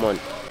 Yeah, man.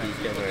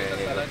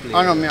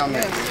 I know me.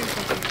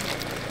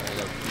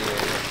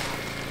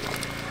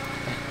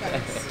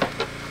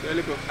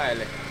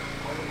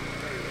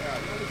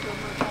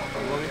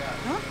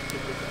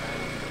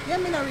 Yeah,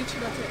 me not reach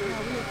that yet.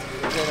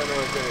 No,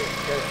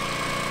 wait.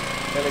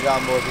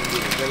 Telegram board in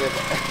this.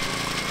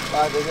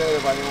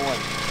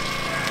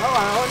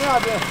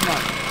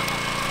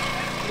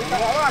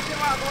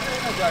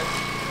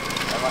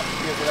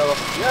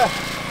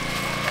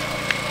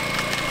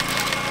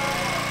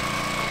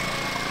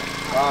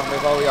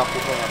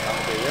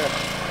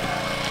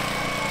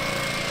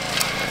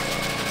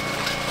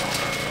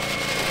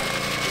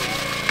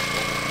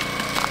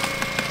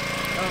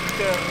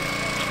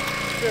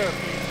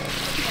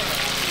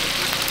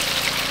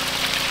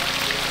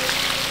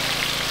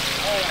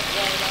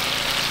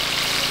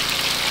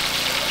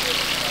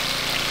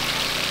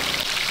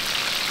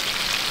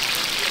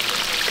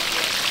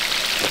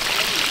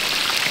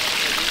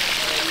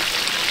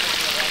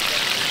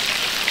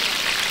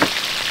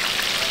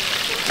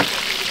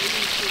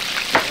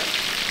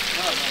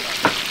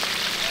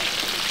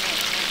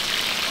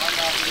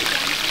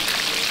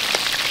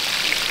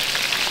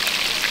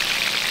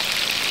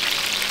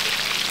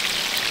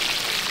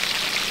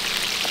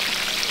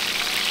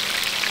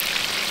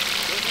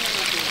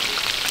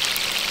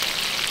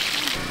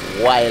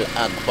 Wild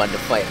hog on the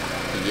fire.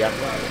 Yeah,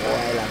 wild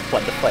hog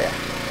on the fire.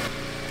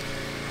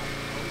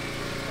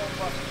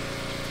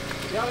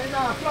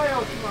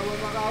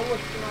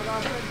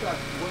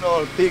 Good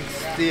old pig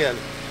steel.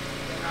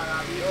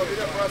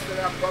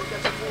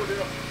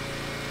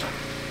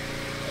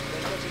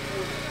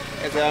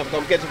 Yes,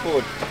 come catch the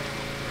food.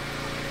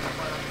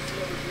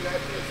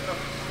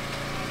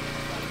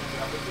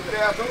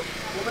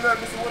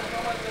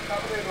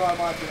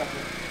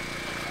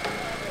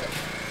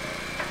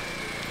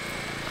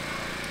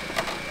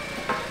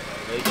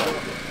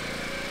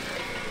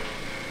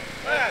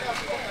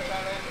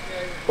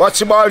 Watch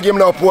the ball game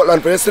now,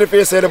 Portland. For the city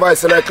face the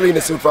device and I clean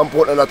the suit from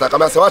Portland attack.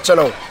 I'm say, watch you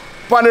now.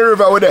 Pon De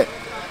River with it.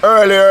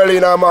 Early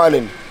in the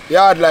morning.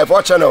 Yard life,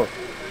 watch you now.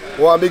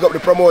 We want to big up the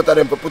promoter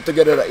them to put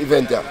together the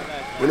event here.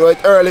 We know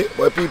it's early,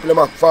 but people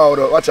are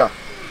forward. Watch out.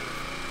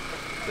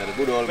 That's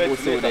the good old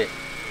bussu there.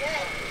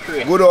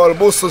 Good old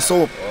bussu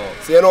soup. Oh.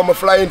 So you know I'm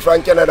flying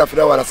from Canada for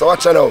that one. So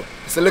watch you now.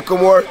 It's a little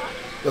more.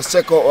 Just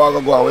check out how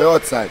I go on. We're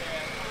outside.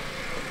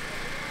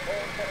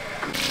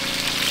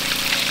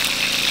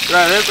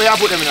 Right, where you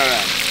put them in a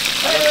round?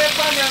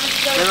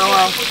 You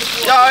know,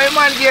 yeah, a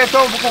man get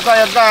some for cook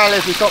and you gone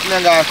left with something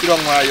and go sit down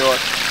where you are.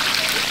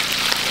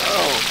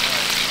 Oh.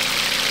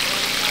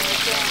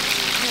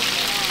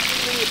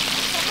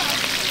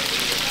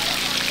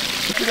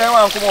 You don't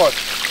want to come out?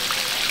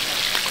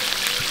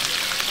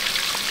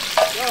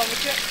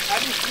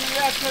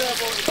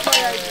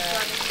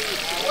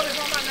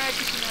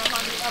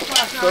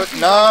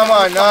 Nah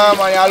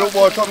man, you look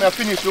about something, you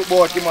finish look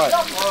about it, man.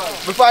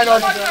 We find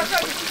out.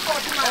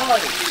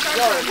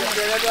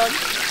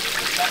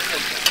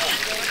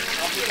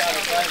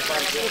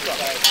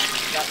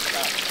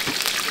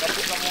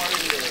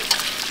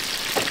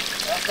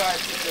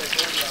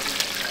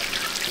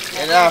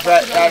 And now,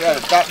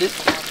 stop this.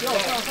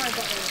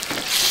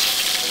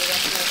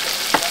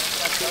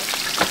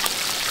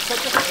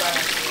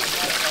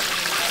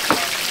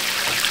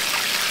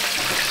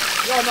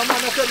 No, man,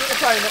 I said,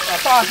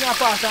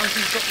 pass and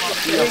see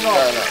something.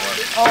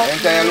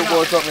 Anytime you look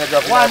out something, you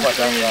drop it off at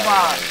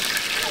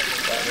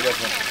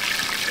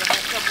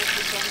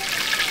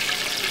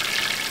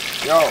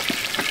Yo.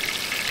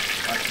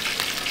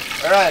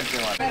 Alright,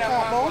 man.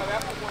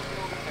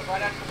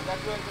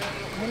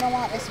 You don't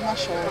want to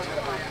smash out.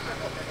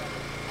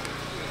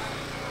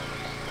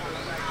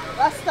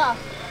 Rasta.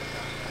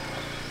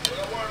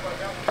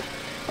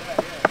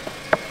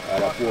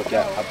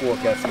 That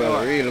pork smell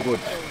really good.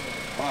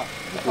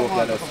 The pork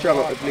that strong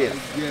up the place.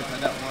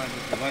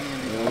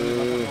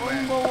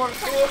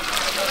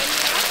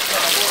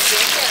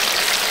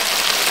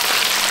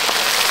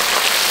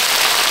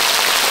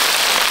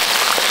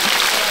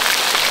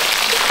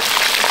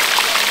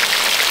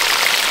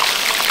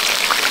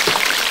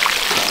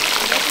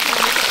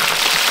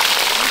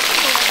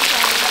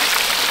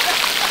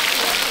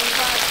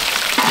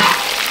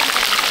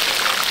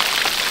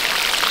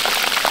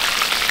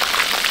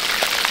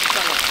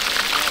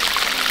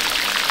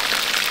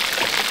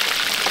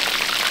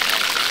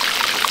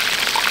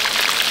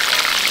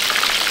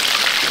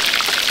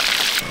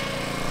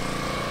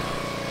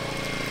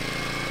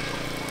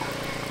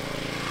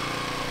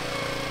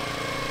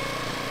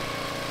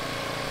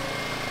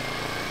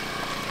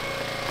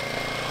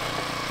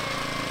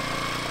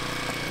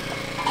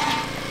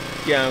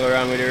 Can't go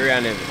wrong with the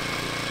Rihanna.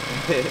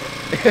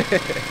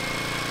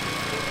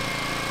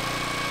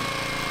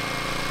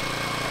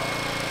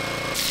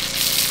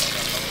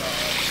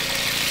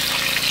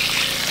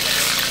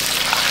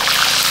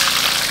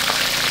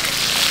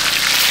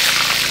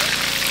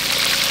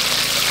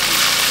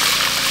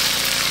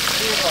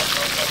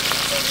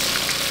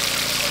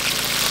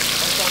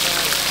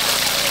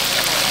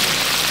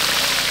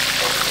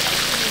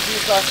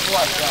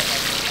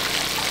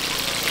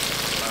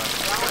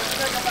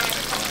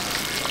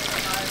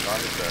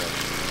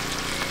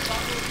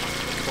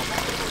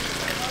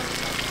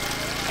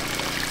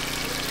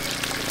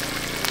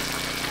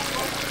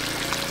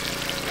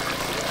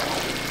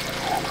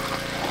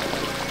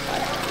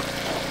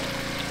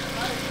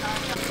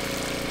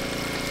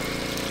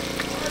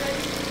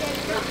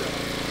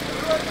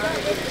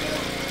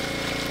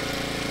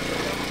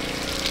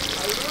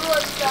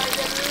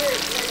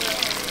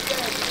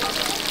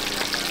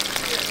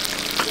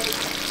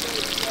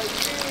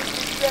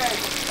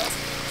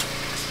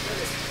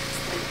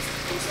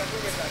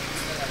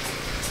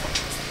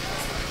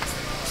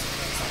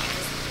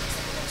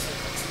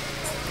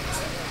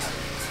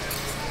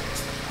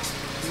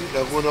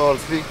 The good old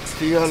pig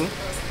tail.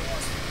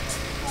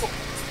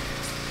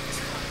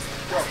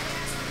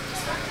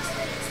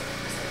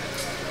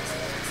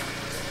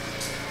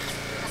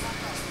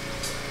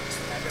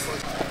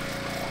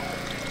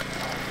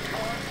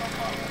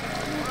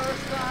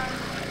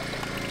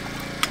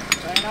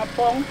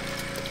 Pong.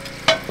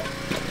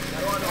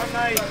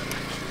 Nice.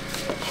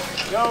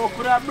 Yo,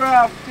 could I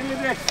brave till the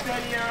next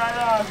 10 years and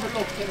last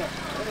look, you know.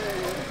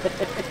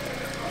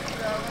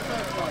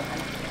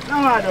 No,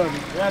 I don't.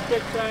 That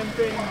take time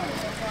training, man.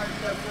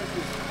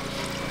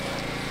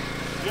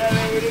 Yeah,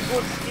 they really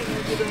good skin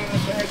if you don't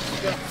have to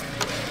extra.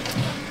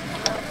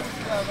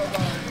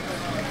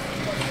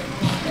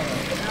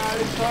 Now,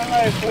 this one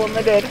life for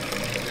me dead.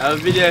 I'll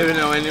be there you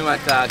know, when you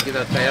attack, you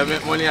know, so you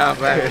make money off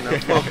of it, you know.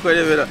 Fuck with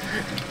it, you know.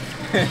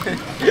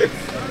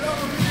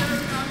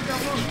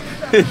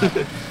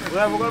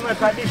 Well, we're going to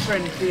make a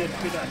difference here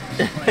for that.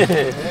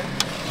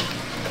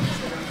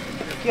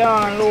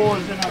 Can't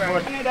lose, you know,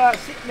 but you need to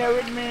sit there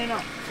with me, you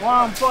know.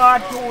 1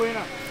 part 2, you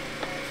know.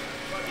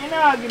 You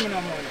know, give me no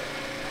money.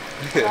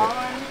 So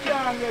when you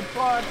can't get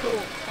part 2.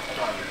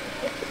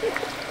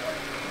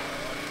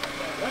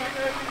 When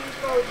everything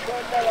goes $1,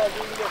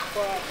 you can get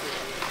part 2.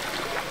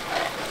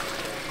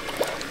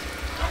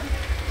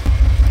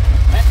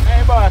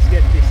 Hey, boss,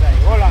 get this side.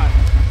 Hold on.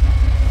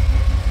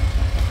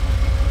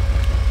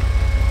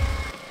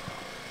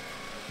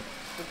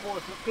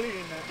 Supposed to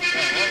clean that.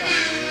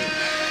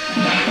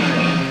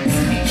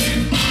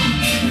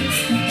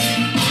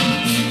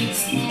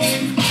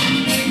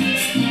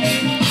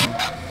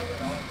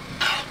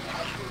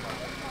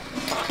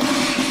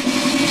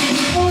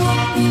 Hold on.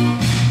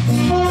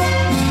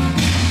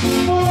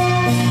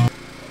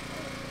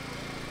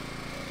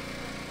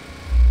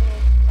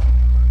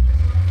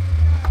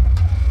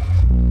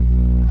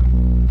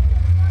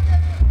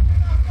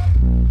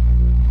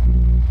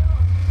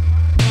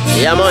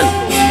 Yeah man,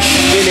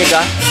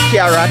 vinegar,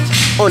 carrot,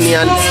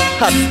 onion,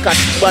 hot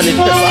scotch, bonnet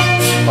pepper.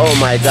 Oh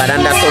my god,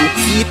 and that's some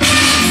heat.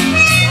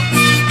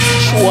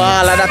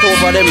 All of that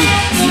over them.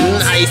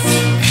 Nice,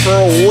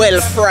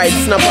 well fried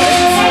snapper.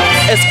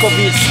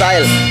 Escovitch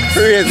style.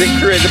 Crazy,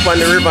 crazy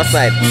on the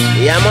riverside.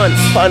 Yeah man,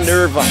 on the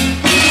river.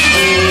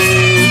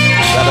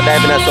 Gotta dive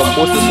in at some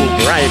bussu soup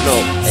right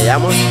now. Yeah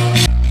man.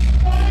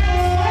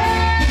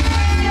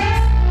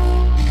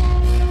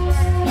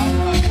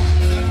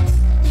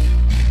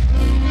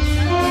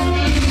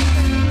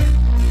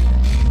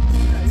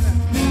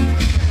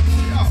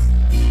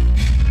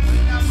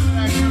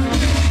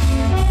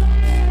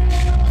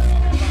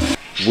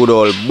 Good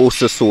old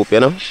bussu soup, you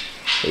know.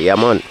 Yeah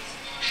man.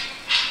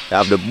 You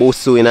have the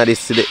bussu in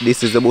this.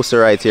 This is the bussu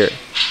right here.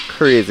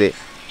 Crazy,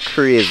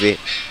 crazy.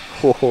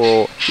 Ho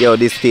ho. Yo,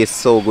 this tastes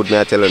so good, me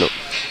I tell you now.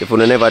 If you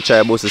never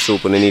try bussu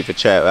soup, you need to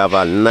try it. We have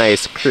a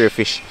nice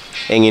crayfish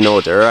hanging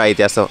out right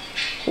here. So,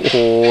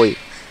 oh,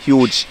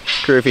 huge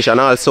crayfish, and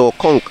also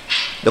conch.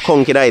 The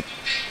conch right.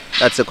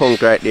 That's the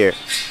conch right there.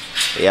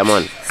 Yeah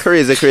man.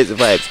 Crazy, crazy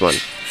vibes, man.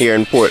 Here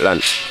in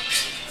Portland.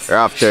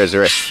 Rafters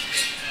Rest.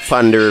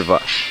 Pon De River.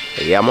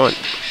 Yeah man.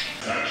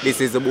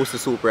 This is the bussu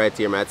soup right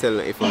here, man. I tell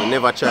you, if you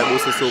never try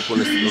bussu soup, you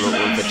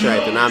want to try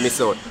it, you know miss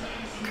out.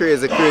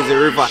 Crazy, crazy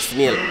river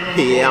snail.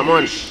 Yeah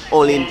man.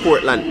 Only in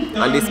Portland.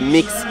 And this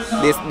mix,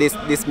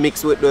 this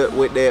mix with the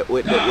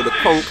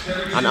conch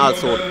and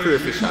also the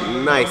crayfish. A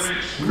nice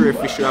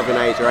crayfish you have in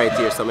it right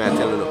here, so I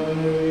tell you now.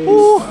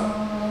 Woo!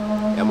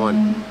 Yeah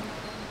man.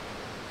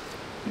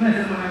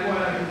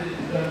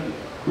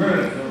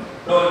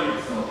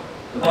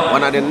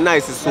 One of the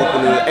nicest soup you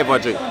will ever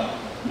drink.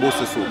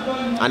 Bussu soup,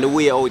 and the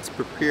way how it's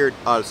prepared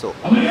also.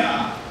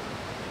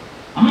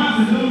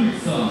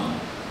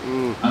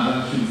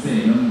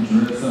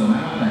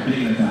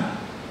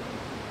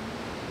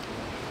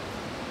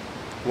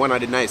 One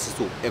of the nicest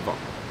soup ever,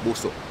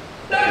 bussu.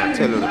 I'm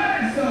telling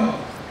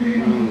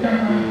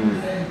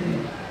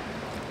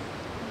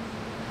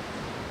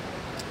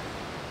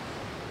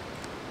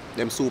you.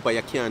 Them soup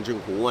you can't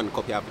drink 1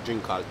 cup, you have to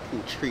drink all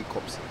 2-3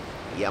 cups.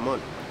 Yeah,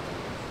 man.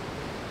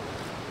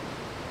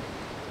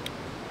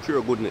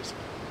 Pure goodness.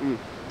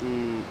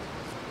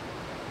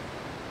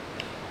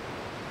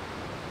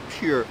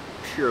 Pure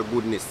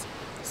goodness.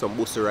 Some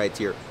bussu right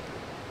here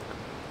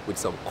with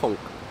some conch.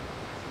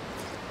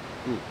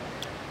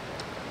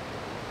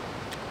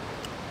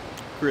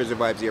 Crazy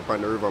vibes here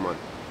on the river, man.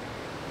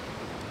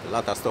 A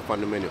lot of stuff on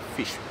the menu.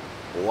 Fish,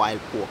 wild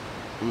pork,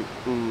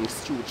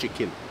 stew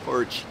chicken,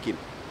 curry chicken,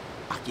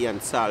 ackee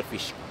and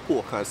saltfish,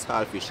 pork and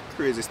saltfish.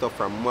 Crazy stuff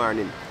from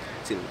morning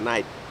till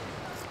night.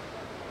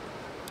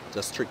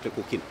 Just strictly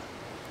cooking.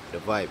 The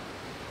vibe.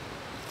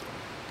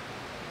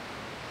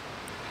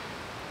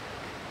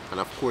 And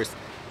of course,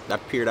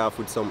 that paired off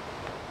with some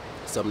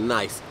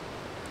nice,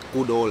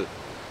 good old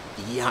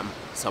yam,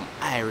 some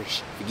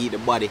Irish to give the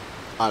body.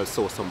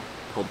 Also some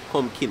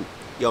pumpkin.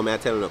 Yo, man, I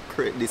tell you,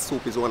 this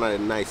soup is one of the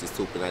nicest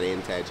soup in the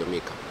entire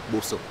Jamaica.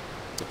 Bussu.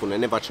 If you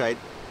never tried,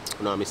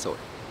 you don't miss out.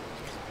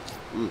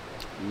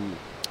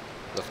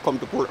 Just come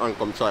to Port and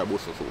come try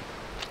bussu soup.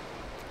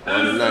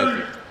 One of the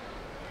nicest.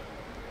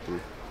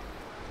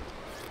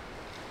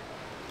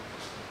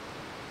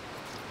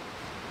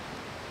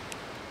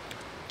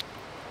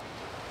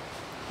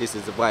 This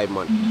is the vibe,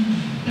 man.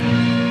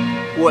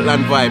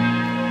 Portland vibe.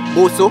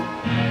 Bussu,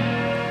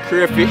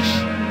 crayfish.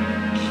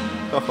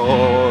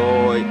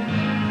 Oh.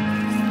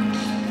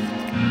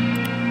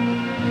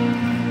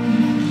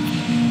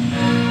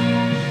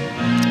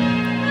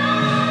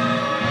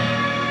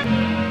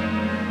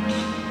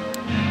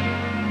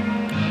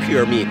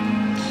 Pure meat.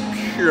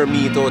 Pure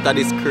meat out of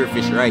this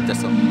crayfish right there,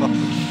 so.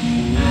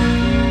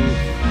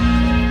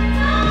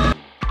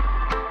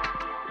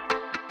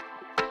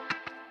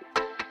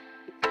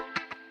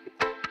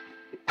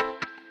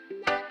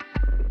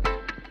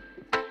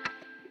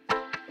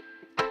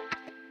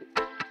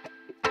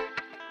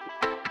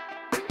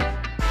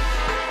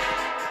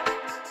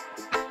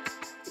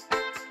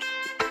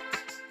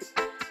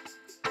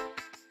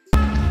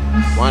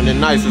 One of the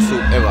nicest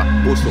soup ever,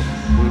 bussu.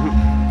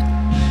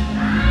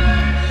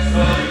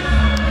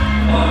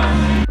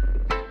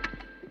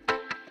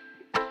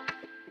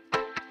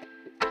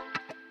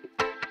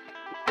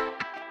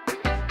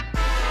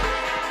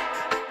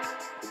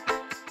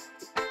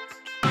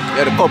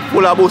 Yeah, the cup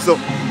full of bussu.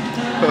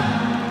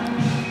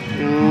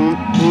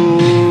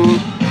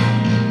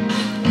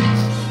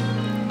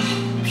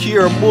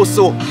 Pure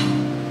bussu.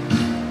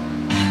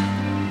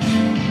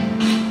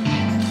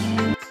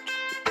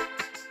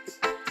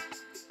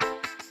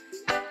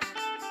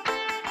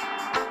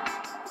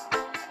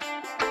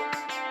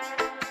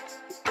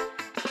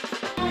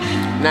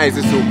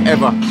 Nicest soup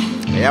ever.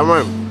 Yeah,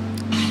 man.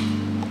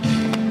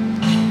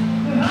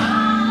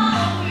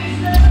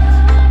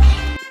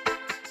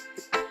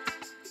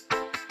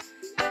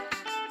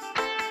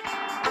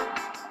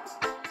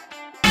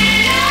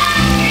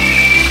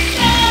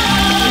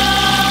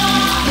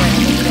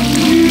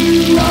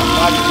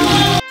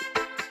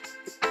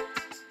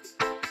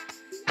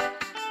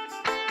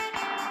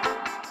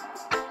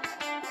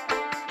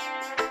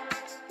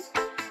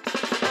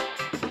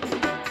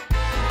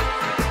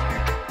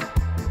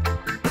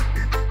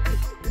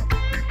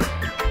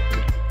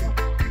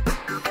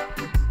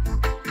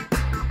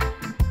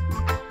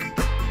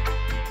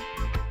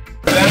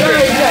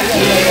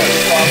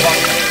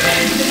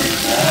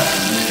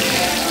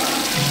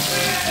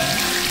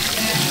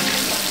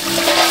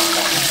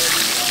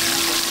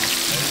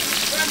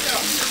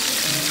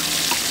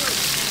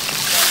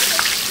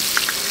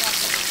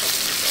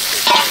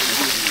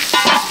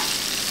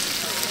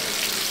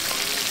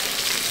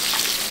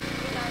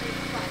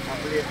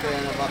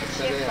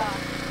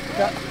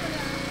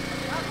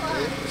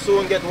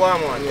 Soon get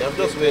warm one. You have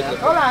just wait.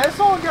 Hold on, it's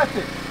soon get it.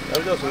 You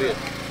have just wait.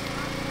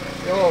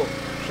 Yo,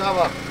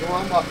 Shava, you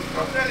want back?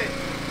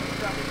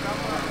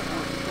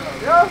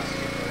 Yeah.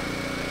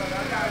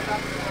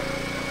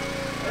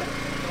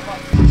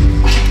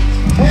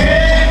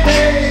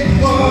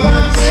 Hey, what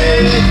I'm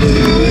saying, do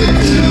it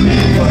to me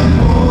one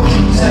more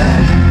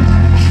time.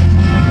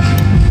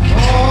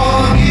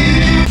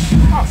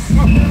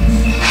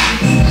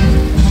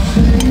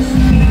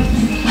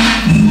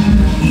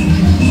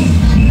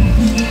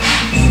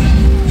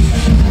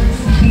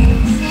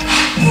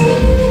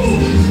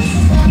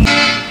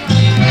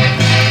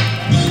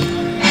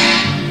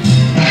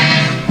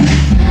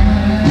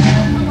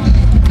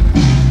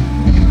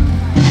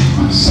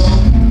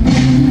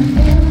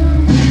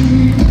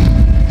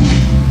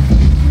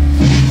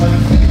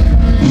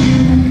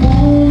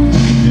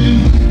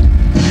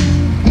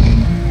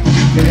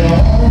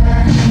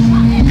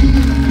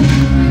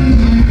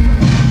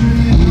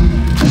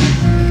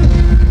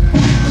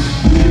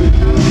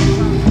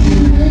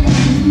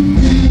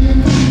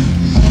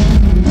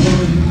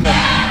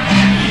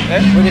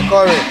 With the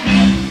curry.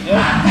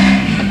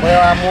 Yeah.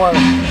 Where I'm more. No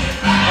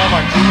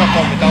man, you not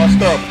come with our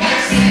stuff.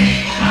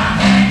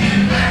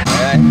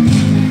 Alright.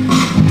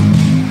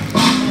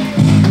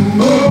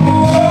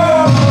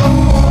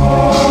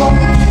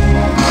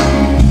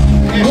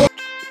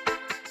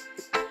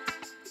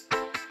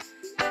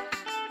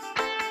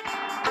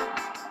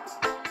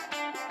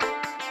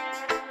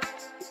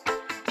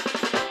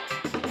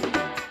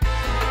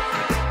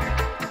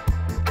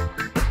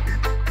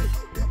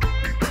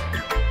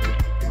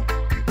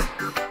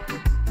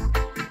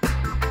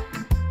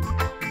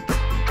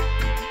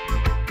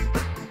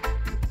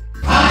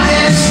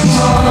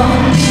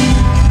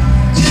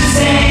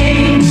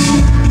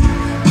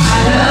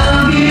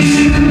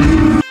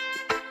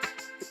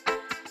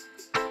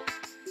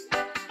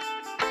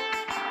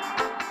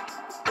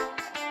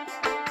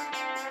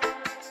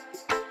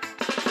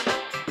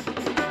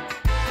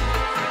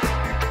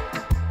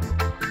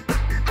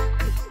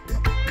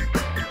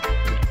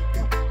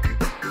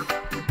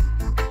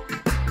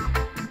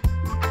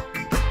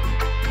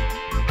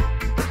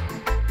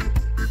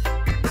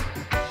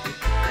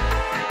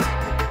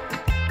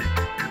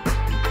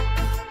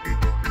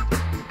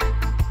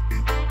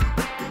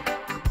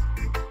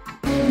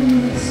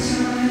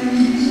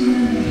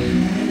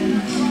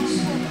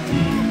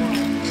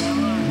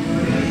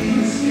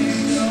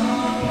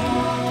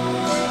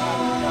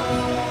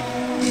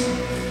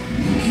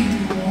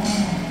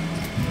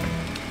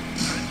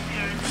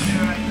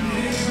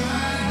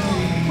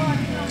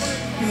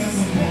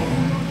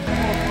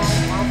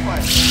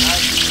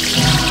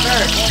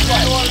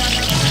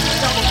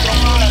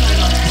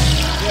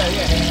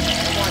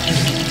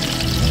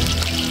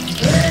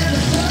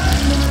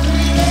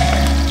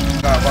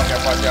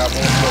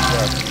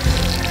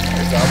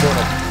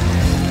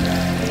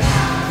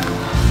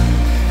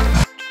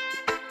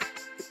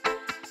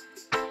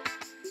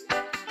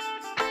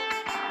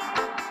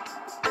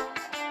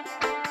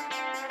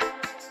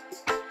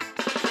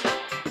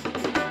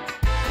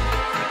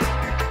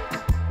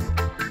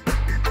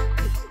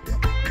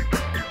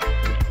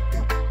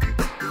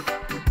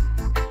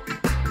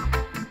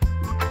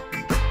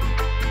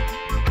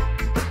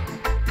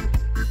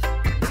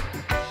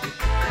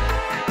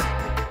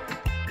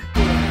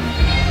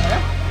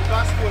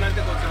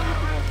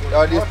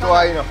 Yeah, this two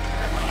are, you know.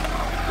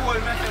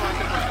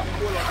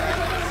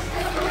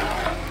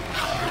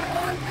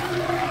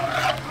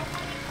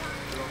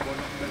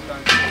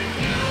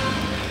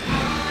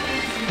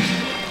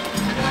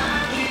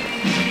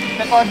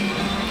 Take on.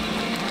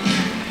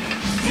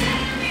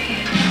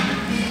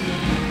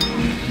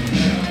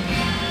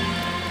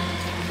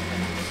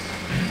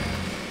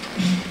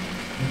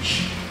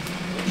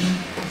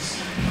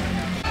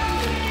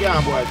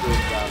 Yeah, boy,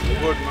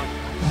 good man.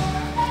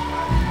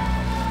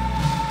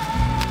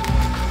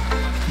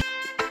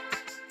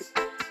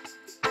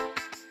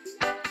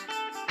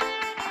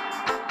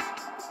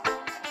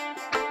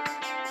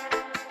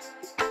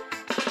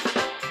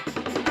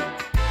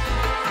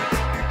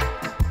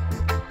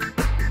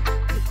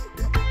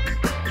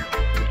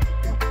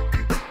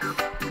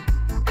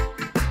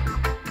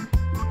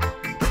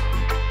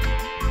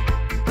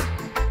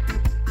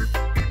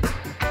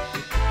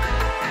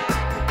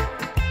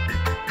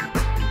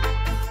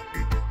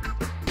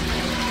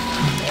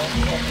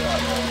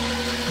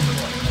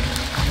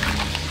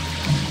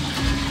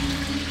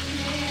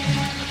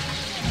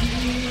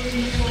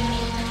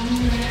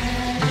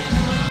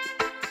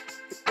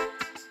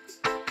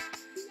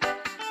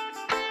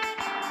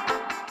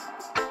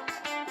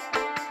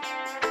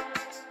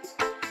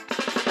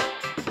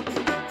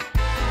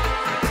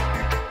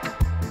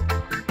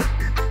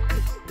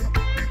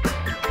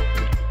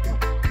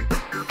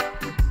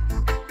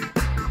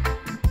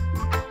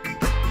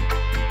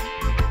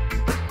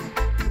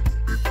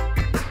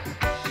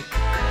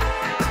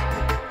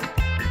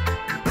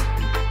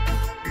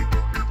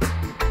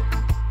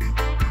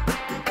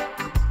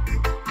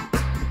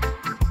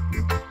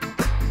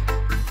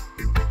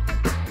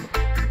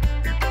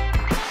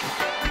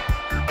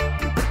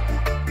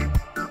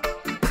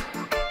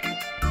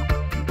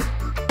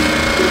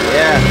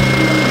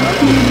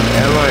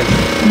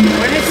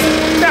 When it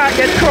start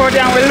get crowded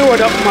and we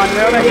load up, man, we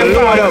make a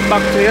load up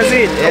back to your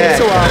seat. Yeah.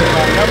 So,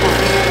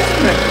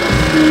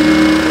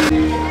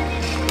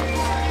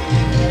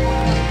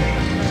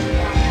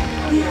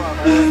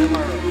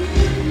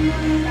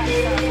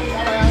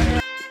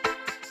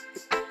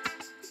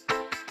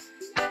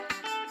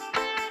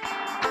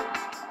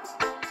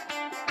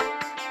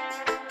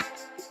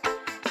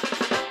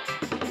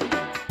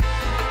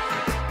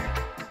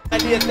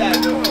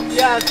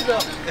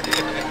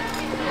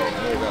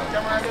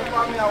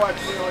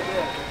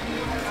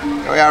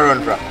 Where you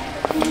run from?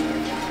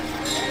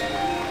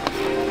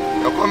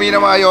 You come in,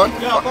 my own?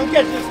 Yeah, come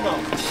catch this now. I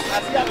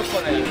see how it's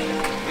going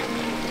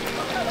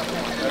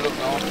Look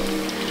now.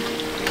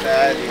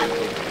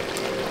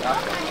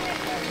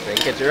 Then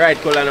get the right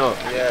color now.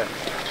 Yeah.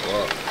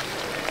 Wow.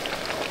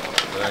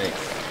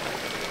 Nice.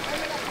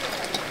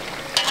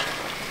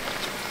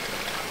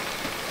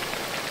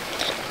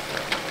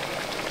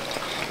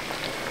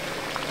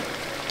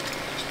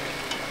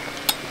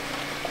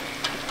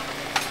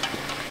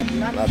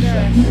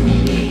 Lobster.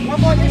 What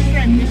about the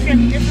shrimp? The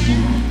shrimp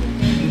different?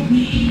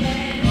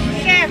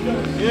 Chef,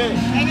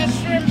 any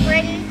shrimp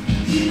ready?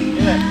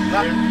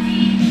 Yeah.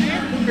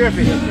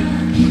 Crayfish.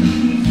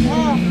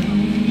 Oh,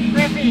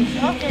 crayfish,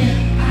 okay.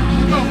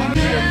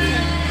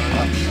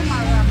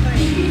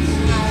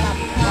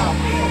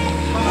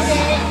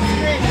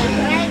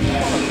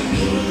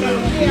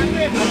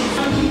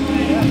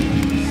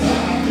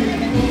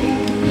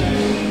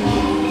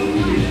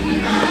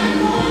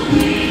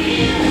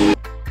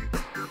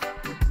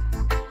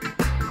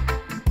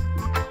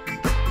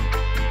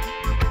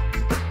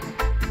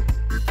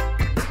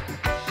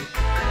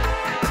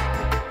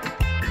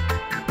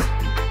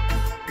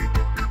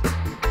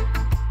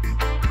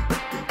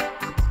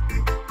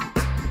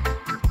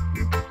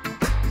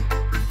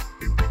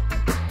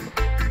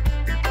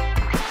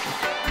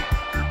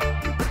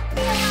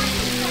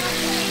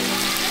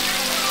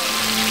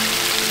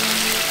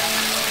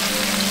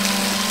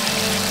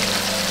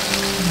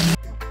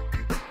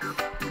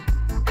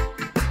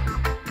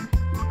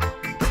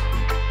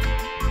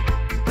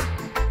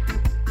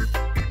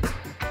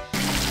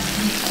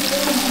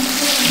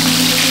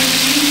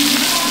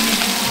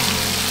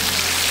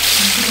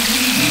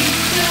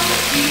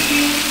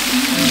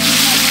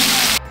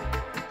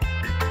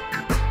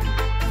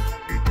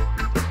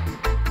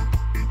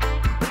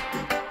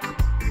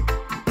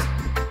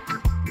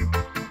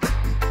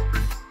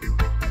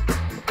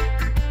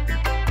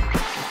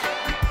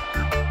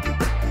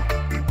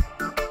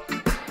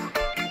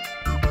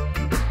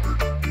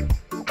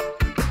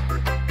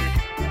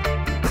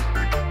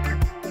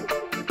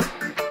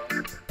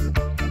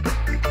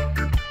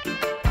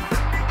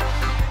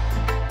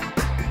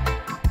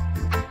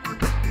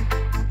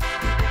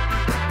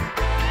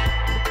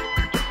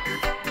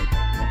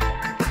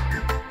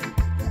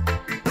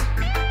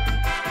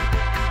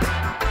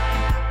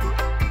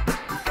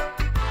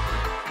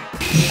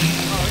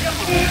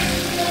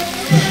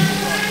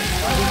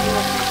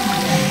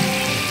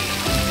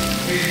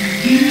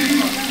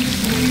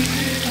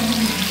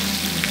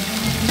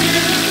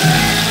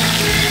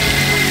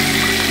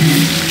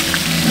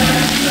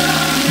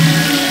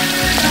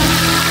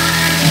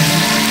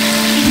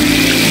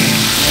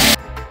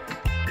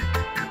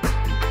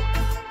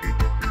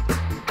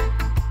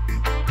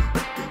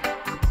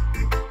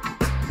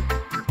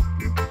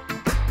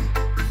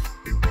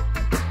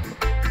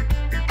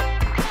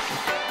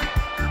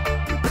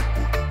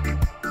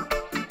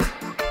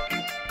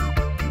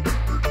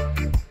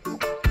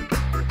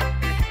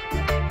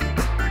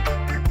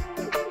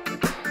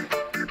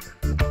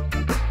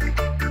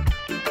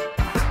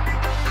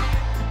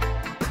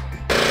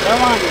 Yeah,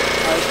 man.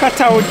 Cut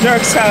out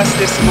jerk sauce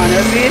this, man.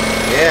 You see it?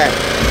 Yeah.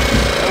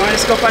 When you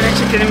scoop on the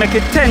chicken, you make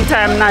it 10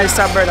 times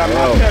nicer, brother.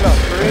 Wow. Tell us,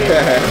 really.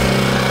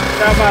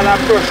 Have all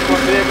that brush, but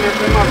they make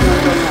the Magnum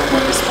done now.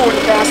 But the spoon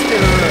can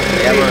still work.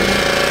 Yeah, man.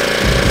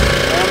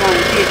 Yeah, man.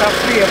 It a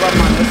flavor,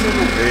 man. You see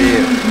me?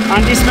 Real.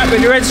 And this make with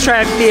the red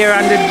stripe there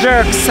and the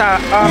jerk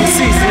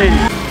seasoning.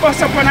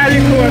 Bust up on a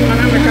little one, man,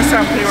 and make a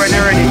sample when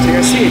you're ready to.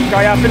 You see it?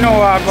 Because you have to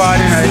know what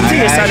going on, you know, the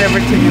taste and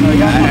everything, you know.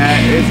 Yeah,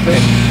 man.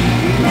 Respect.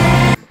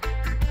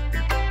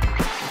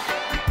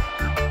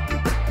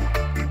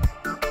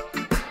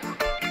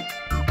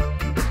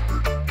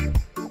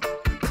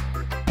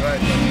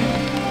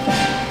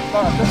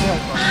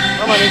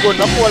 Man, you good,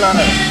 no cold on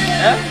that.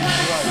 Eh?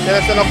 Tell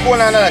us no cold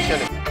on that,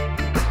 actually.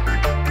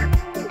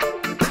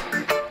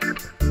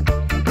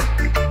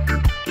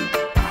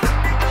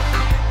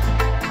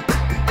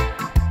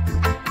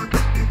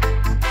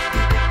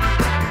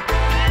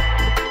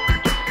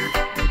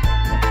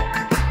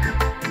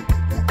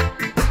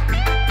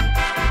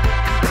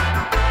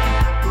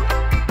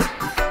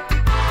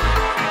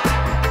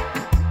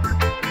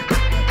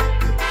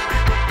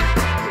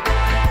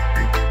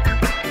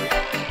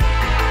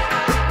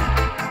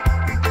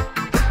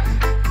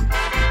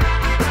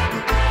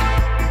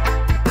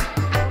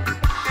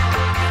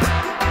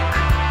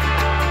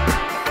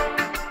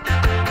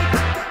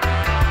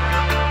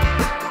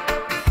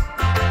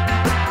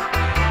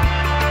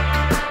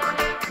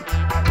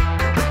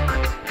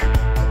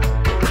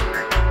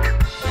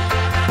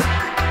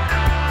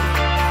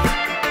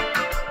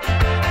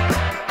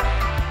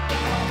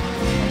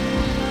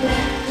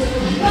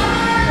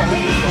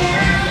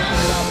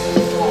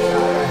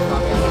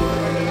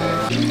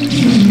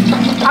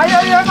 Ayo,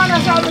 man, I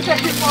saw the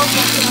check it out.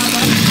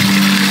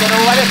 So now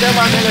what is the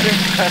man living?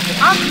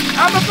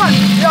 I'm a fan.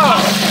 Yeah.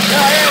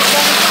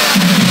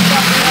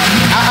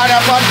 I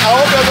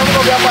hope you're going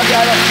to be a fan.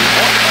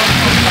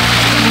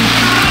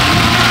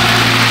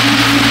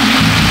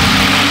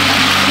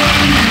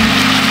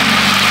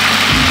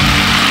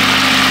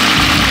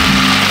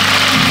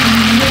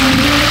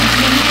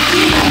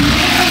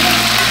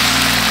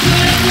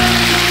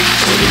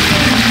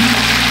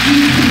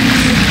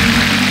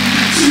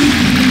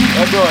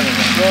 Drone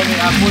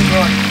a full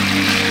drone.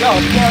 Yo,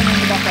 drone in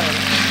the back of it.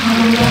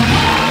 Yo,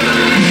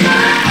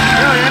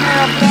 you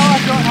know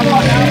flowers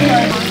about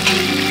that.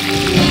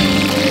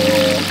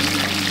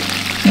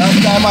 Last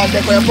time I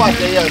take a pot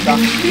here, sir.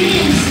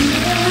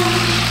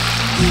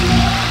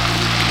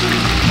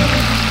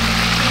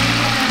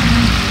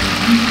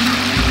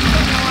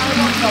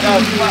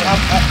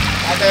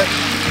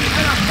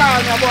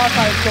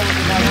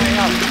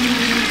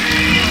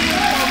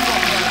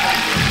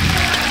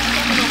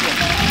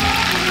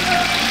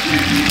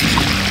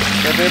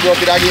 If you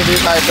broke it, I give you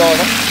 $5.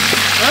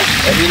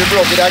 If you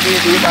broke it, I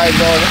give you $5.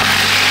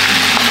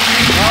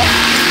 No?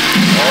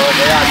 Oh,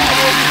 they are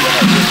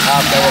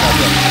after one of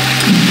them.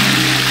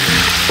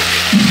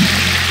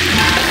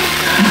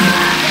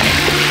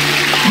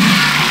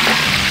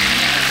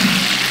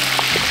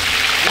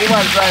 You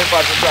want to try and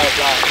pass the price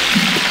down?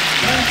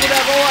 You could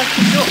have go watch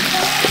the show.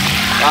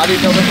 I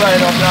didn't know the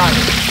price of that.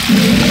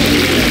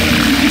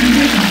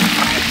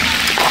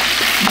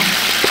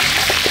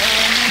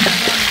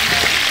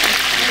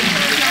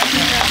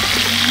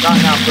 Not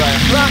Brian.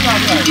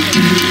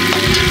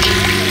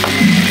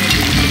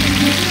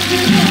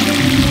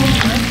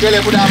 Kill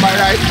him with that by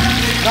right?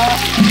 No.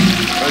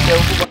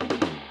 Okay.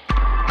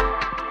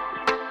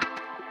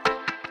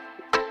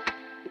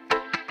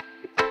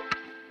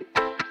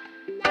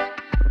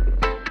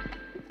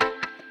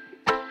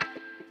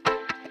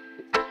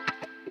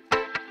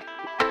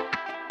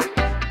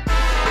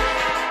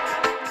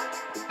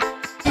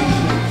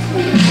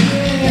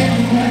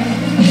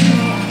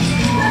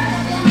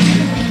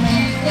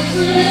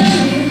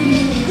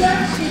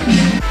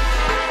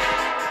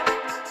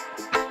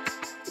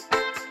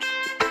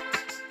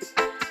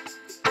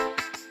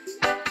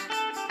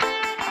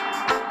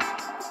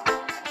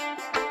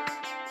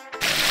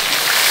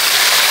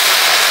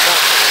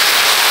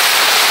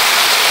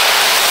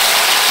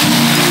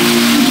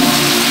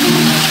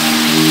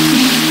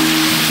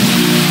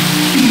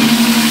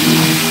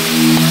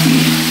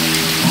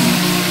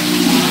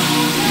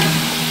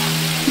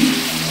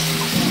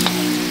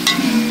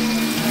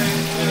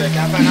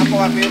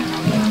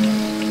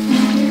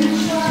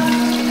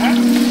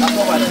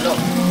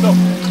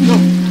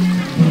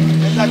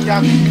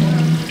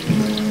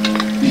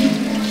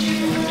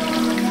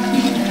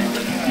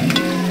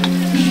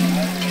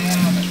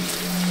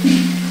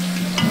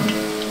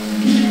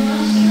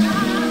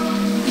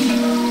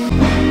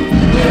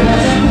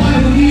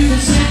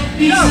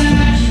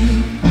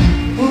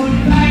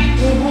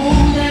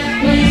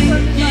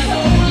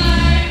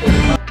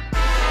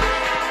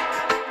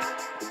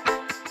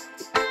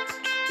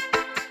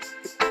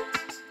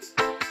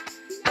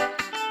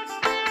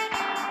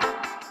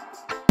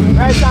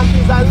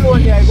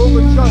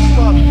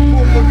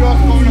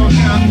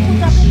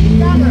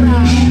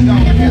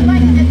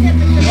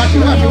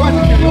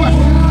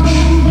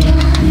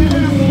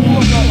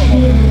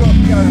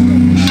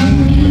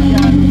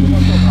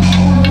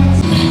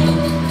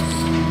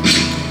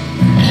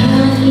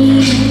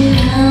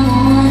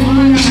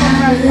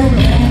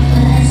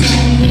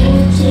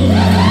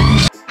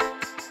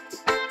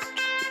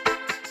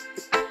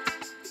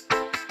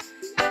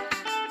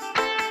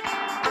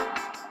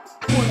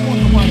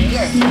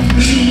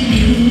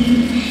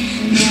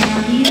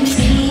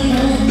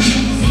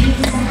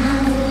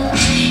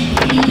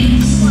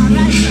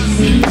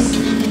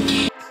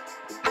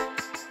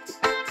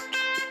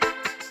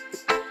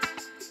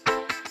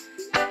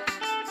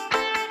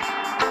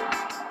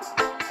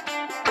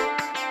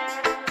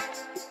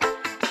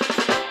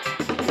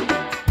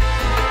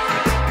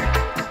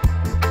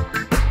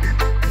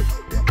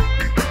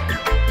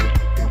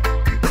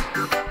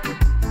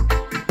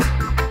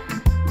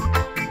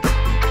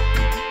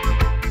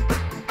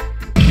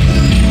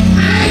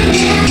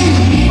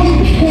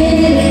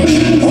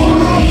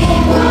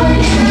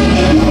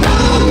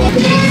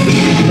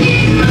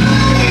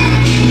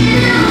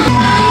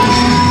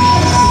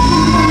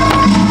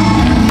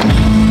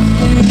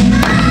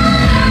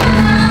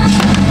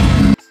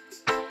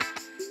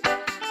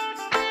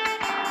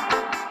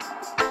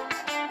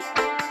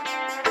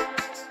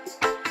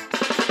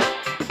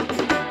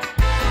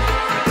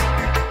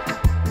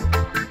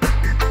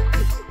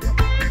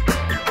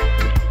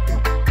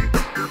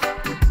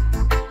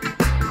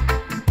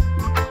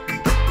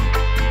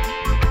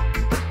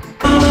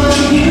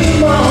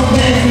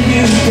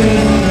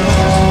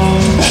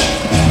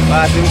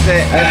 Because him say,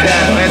 and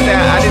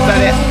it's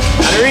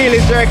a really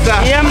jerk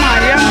sauce. Yeah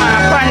man,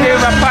 Pon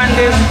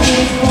De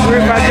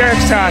River jerk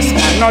sauce,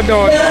 man, no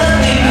doubt.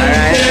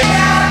 Alright,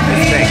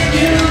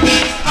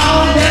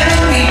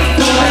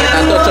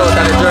 I touch out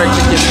of the jerk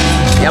chicken.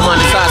 Yeah man,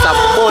 the sauce a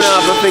bone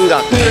off my finger.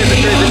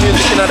 Crazy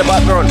music in the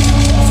background.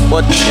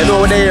 But you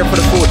know we're here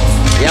for the food.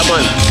 Yeah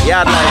man,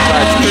 yard life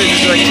vibes,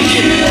 crazy jerk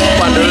chicken,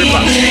 Pon De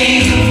River.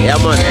 Yeah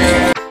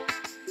man.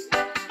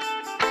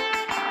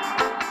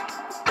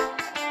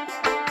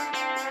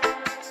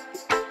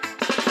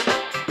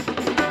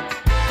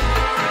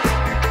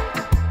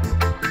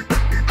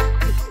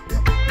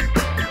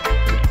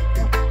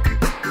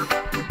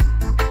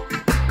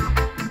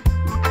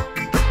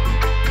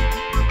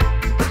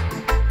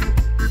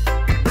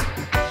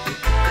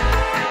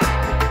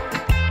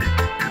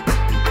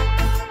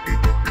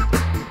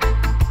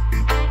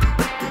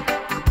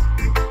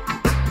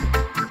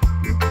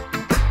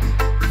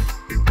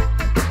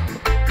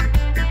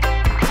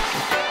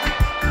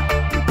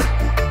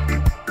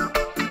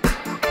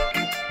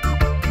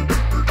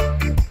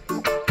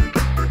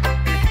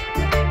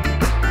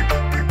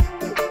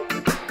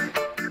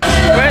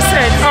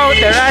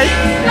 Right?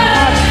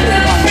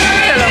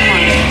 Tell them,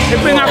 man. They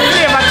bring a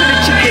flavor to the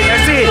chicken, you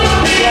see it?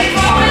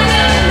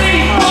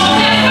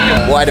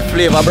 Boy, the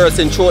flavor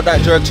bursting through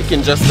that jerk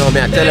chicken just now,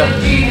 me I tell you.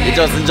 It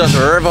just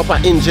rev up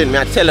an engine, me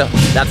I tell you.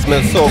 That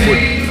smells so good.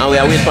 And we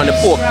are waiting for the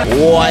pork.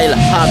 Wild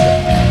hog.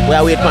 We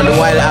are waiting for the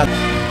wild hog.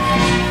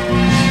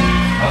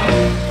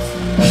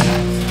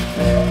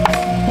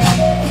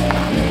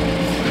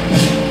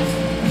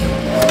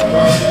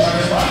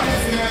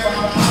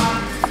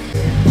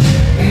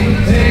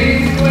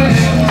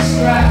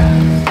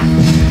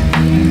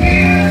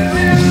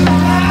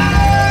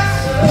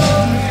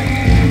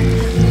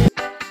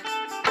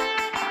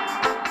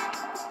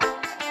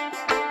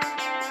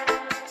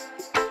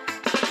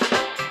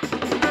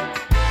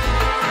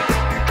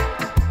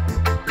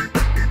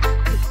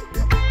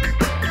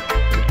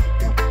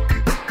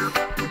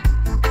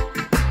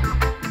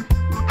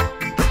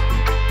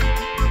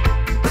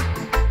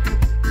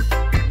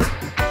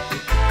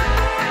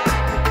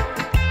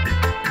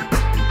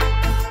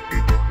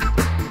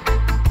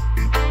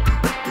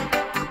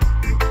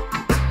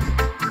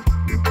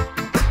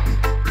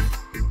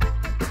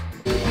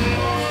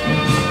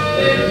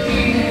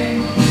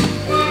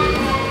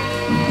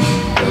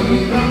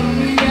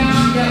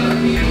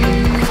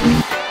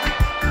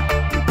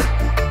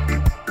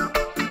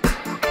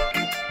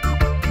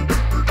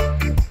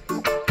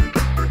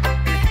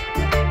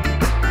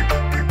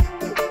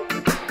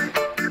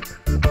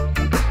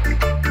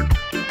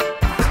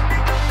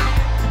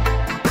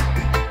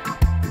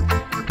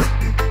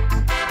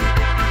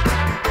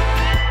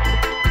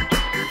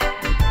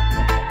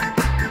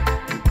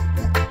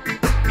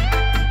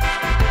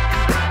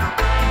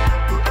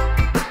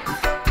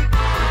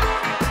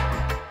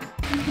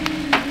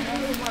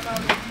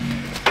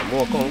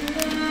 More conch.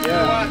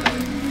 Yeah.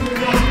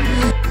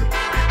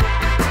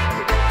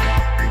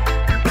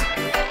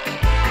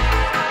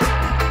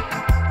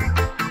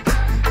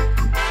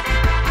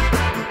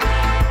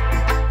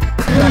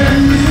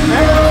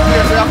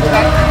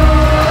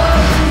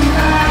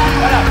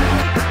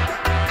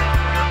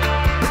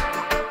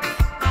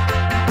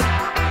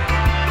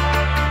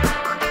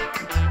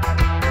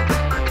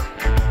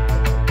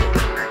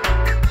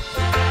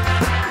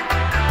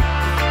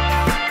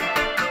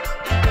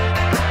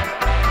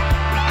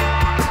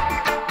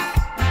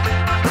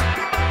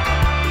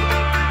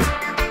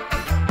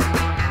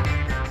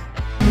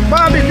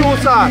 Barbecue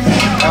sauce.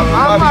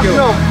 Barbecue.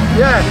 Magnum.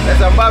 Yeah.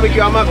 That's a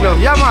barbecue and Magnum.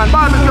 Yeah man,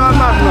 barbecue and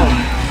Magnum.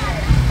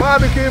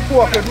 Barbecue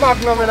pork with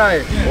Magnum in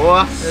it.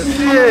 Oh. You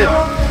see it?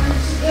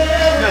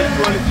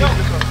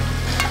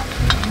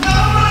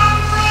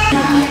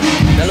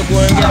 Now look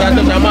where you get that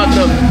to the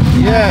Magnum.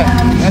 Yeah,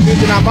 that's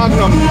using a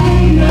Magnum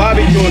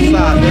barbecue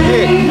sauce. You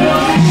see?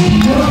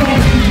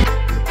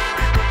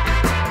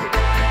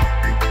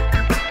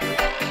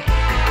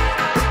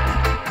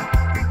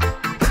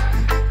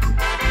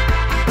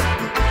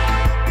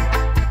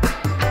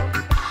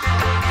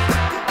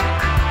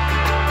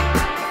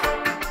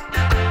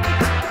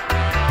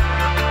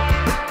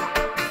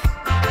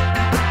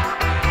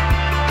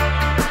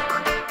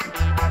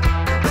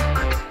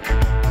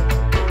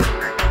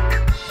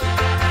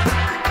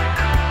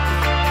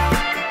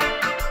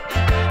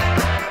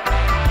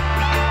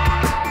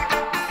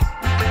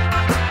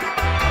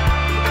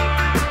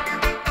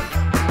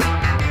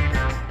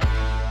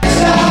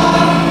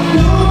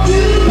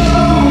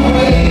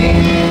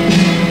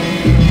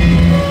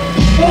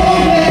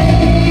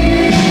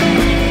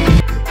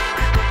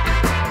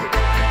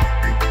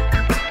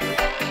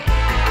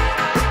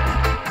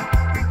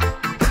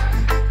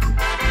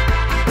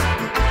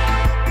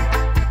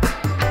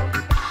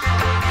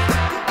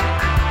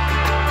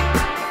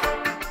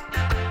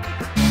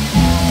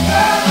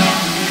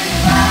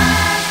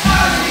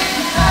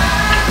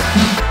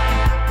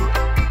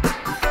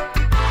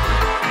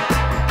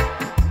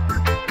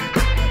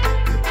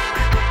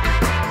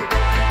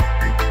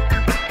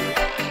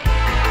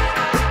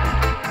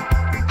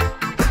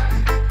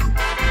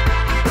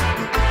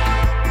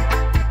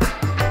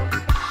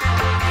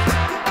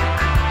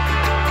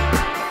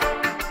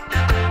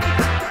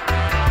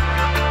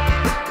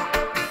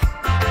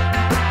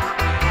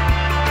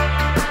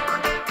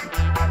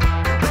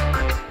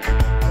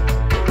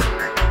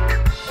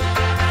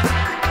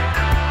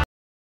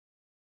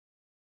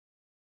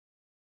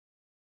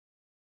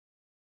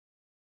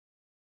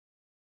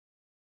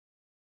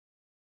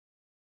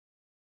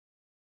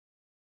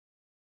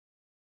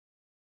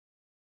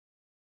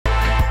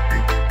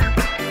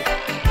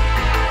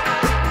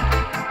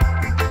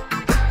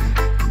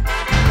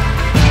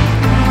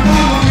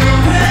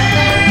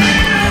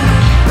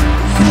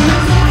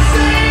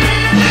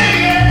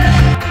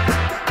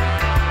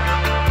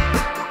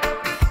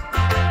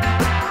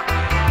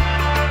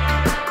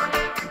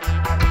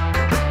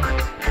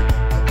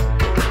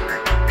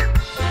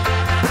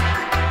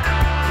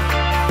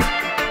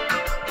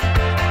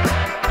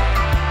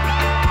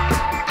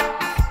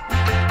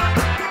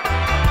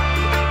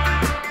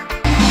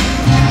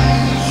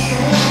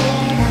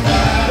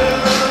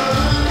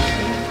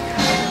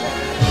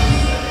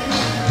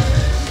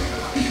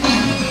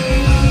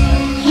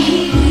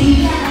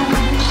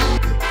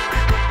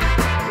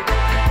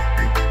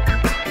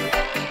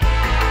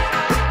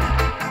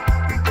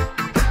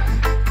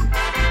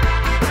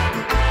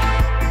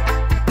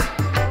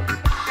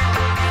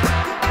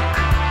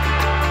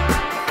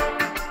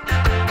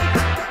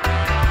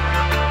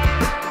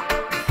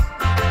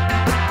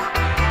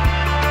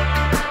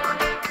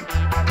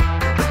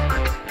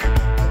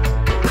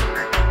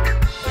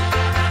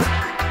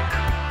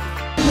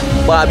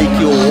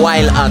 barbecue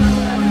wild hog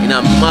in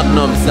a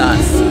Magnum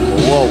sauce.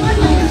 Wow.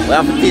 We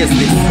have to taste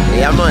this.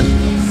 Yeah, man.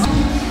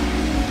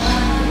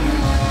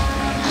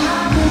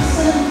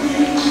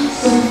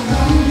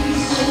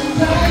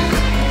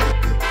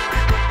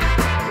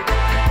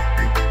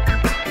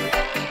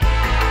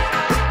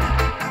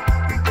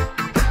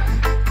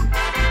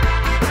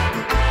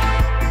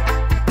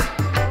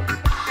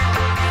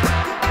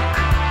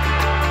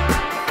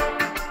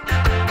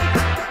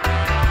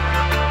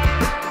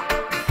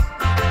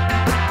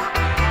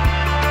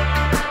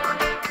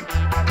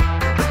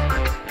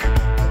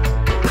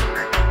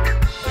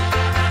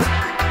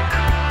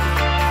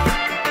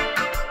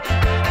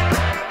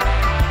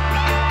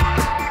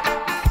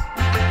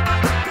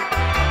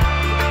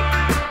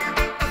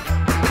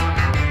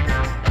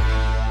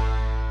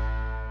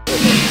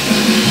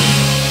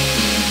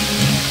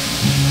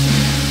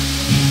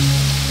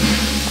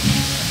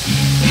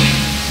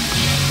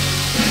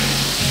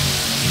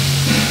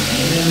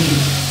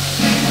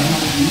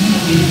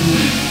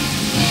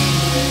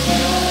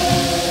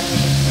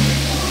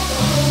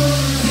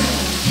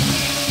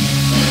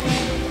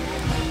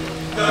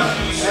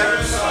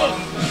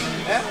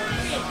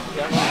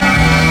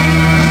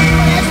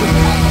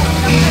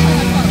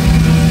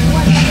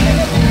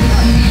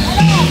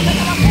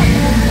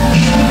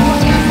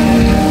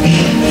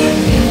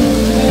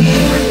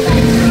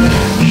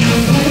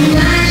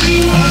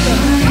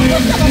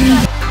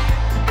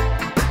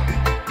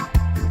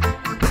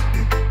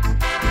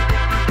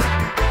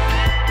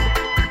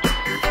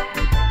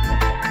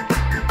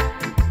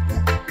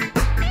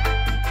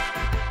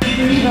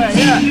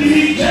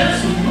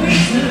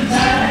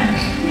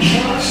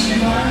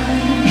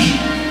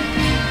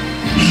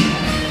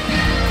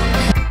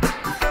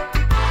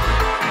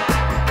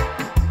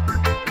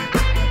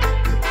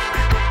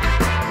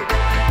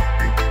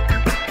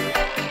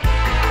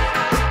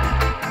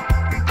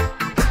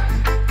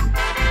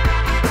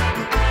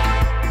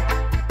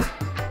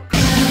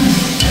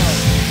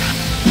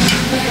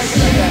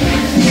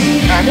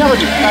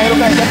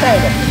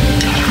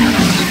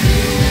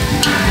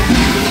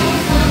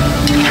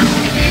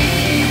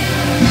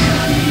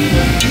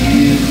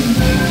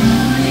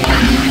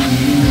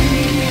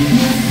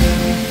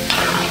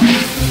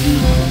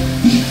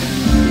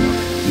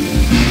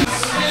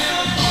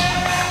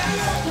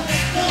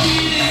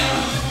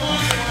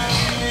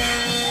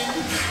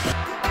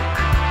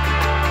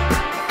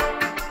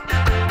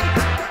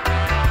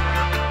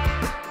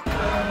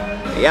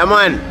 Yeah,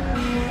 man.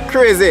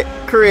 Crazy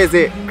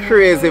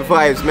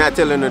vibes. Me I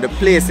telling you, the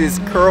place is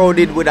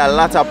crowded with a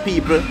lot of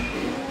people.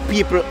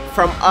 People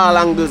from all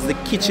angles. The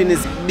kitchen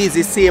is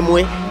busy same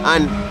way,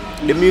 and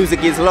the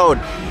music is loud.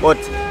 But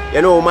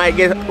you know, we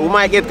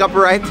might get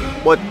copyright.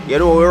 But you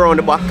know, we're on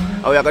the back,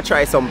 and we're gonna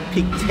try some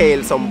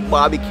pigtail, some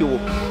barbecue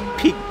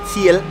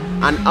pigtail,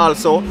 and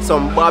also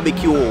some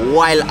barbecue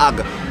wild hog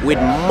with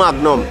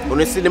Magnum. When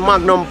you see the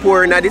Magnum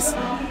pouring at this,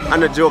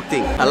 and a joke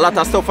thing. A lot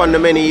of stuff on the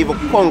menu, even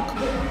conch,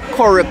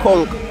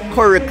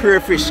 curry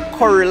crayfish,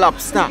 curry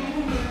lobster,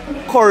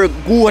 curry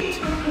goat,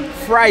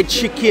 fried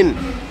chicken,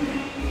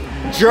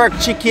 jerk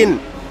chicken.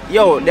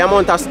 Yo, the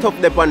amount of stuff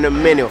there on the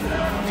menu.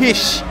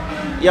 Fish.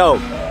 Yo,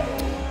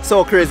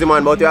 so crazy,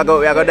 man. But we are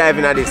gonna dive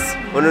into this.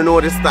 We don't know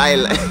the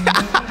style.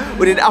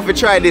 We did have to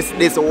try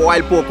this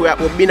wild pork.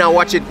 We've been and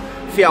watch it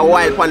for a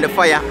while on the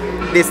fire.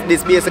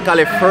 This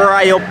basically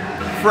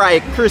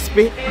fry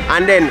crispy,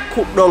 and then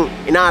cook down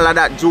in all of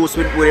that juice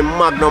with the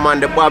Magnum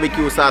and the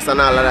barbecue sauce and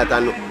all of that.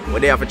 And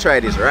we have to try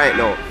this right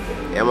now.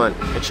 Yeah, man.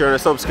 Make sure to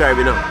subscribe,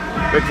 you know.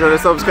 Make sure to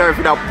subscribe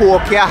for that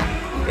pork, yeah.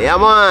 Yeah,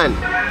 man.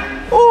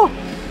 Oh.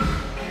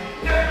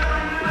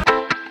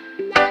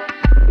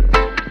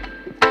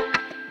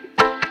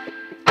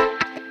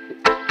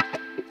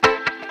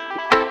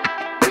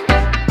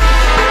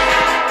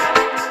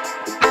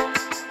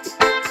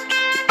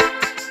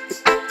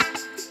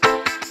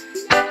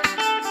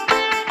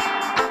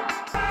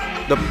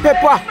 The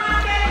pepper,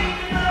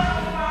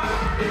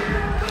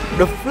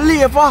 the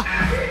flavor.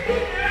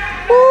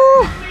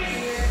 Ooh.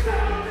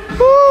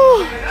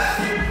 Ooh.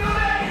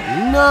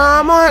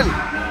 Nah, man.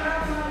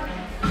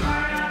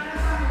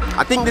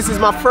 I think this is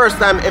my first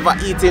time ever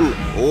eating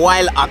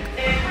wild hog.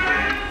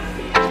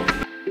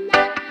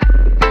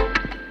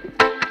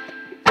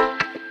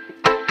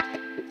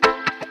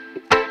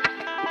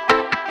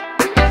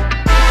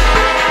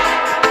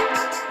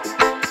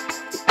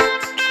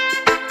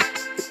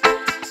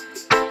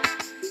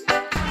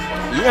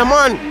 Yeah,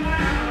 man.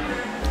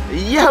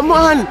 Yeah,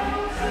 man.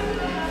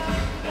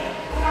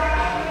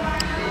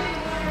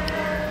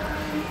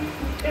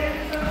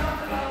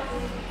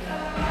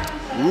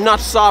 Not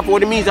soft,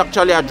 what it means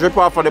actually a drip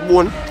off of the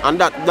bone,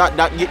 and that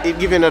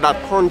giving it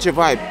that crunchy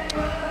vibe.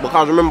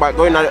 Because remember,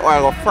 going at the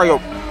oil will fry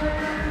up.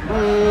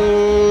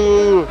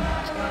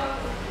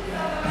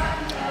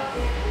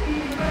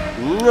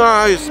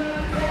 Nice.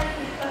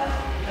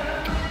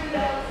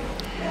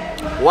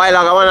 Wild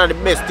hog are one of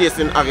the best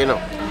tasting hog, you know.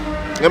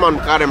 Them man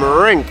call them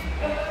rank.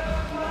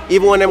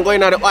 Even when them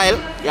going at the oil,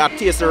 you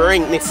taste the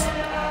rankness.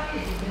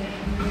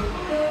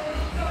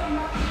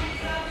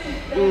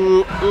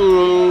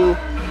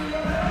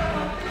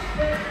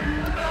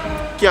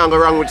 Can't go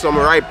wrong with some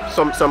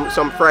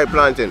fried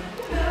plantain.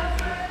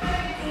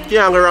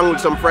 Can't go wrong with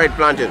some fried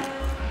plantain.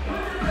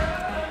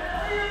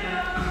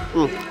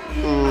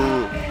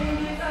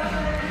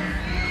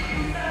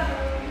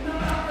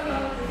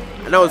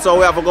 And also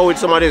we have to go with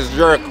some of this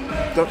jerk,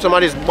 some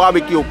of this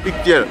barbecue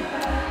pigtail.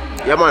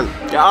 Yeah man.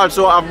 They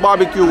also have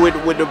barbecue with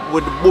the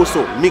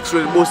bussu, mixed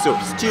with bussu,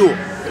 stew.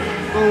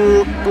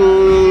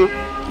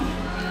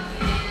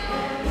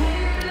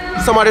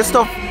 Some of the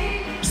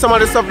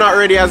stuff not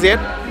ready as yet.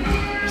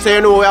 So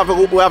you know we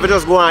have to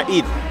just go and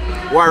eat.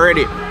 We're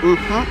ready.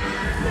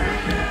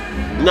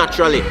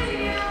 Naturally.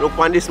 Look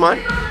on this man.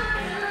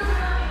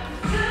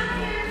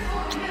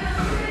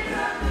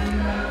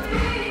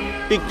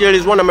 Pigtail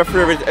is one of my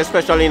favorites,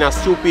 especially in a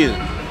soup.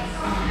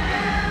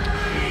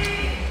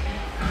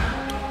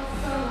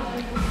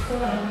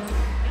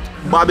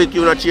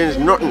 Barbecue not change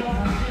nothing.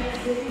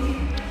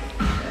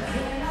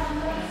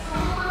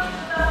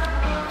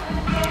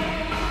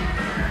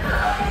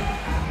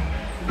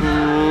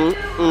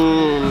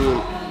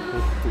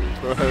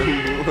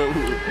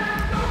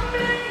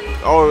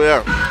 Oh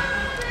yeah.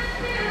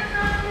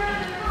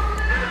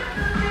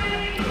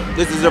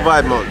 This is the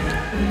vibe, man.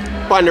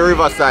 Pon De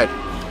River side.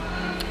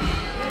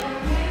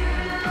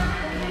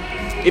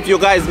 If you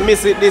guys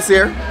miss it this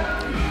year,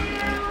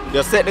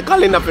 just set the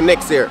calendar for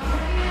next year.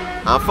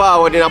 And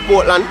forward in a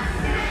Portland,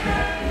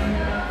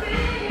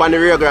 Pon De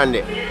Rio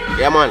Grande.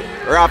 Yeah man,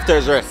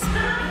 rafters rest.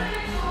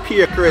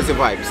 Pure crazy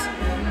vibes.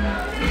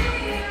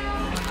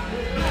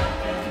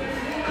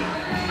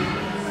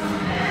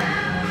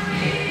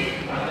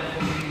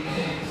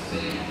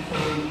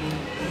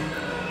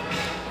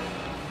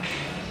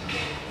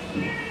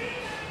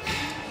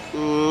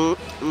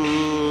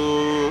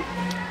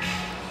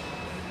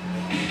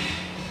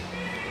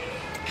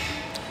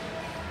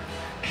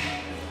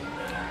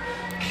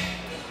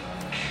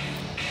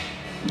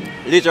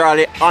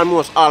 Literally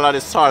almost all of the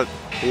salt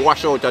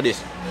wash out of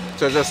this.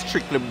 So it's just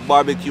strictly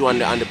barbecue and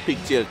the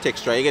pigtail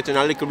texture. You're getting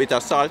a little bit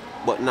of salt,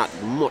 but not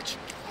much.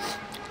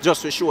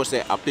 Just to show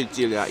say a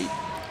pigtail you eat.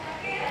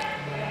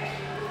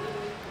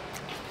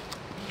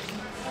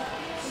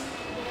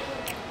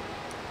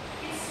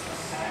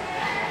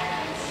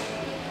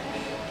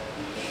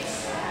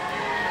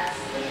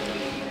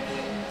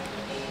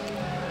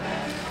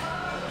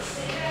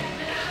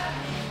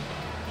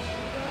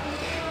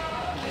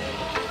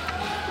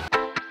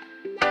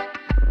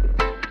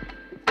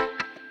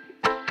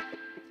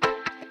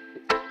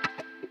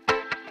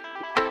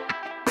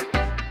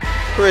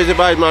 Crazy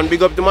vibes, man.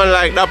 Big up the man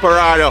like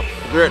Dapperado.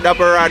 Great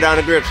Dapperado and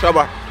the great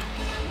Shabba.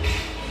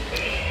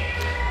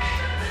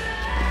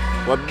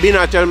 But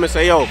Bina tell me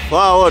say, yo,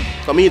 forward,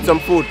 come eat some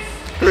food.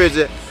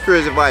 Crazy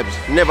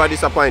vibes. Never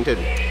disappointed.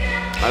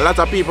 A lot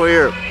of people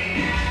here.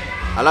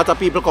 A lot of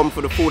people come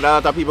for the food, a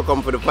lot of people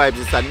come for the vibes.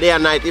 It's a day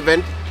and night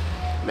event.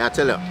 May I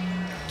tell you,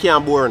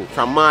 can't burn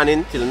from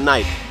morning till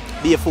night.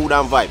 Be food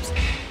and vibes.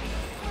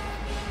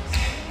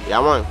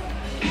 Yeah, man.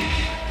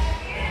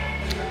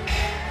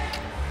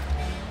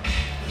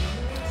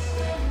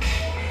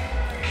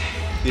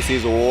 This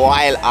is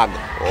wild hog.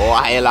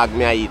 Wild hog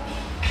me I eat.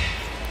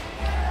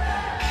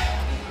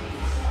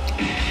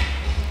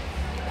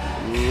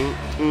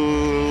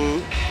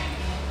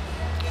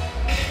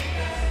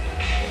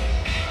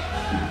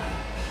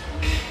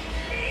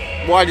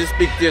 Boy, this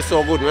pig tastes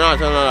so good. I'm not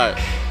telling you that.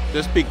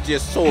 This pig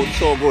tastes so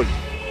good.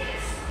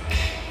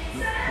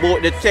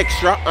 Both the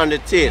texture and the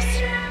taste.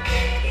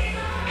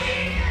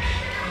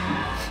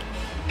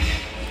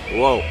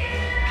 Wow.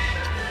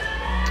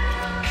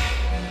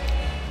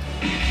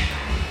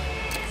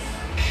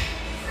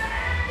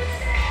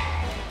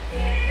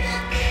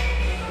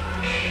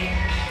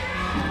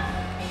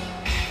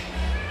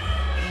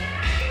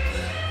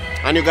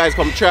 And you guys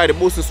come try the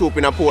bussu soup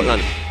in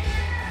Portland.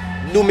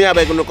 Do me a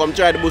beg to come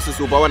try the bussu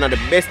soup. One of the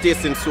best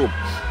tasting soup.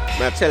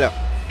 I tell you.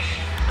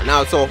 And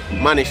also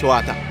mannish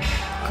water.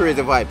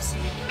 Crazy vibes.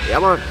 Yeah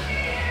man.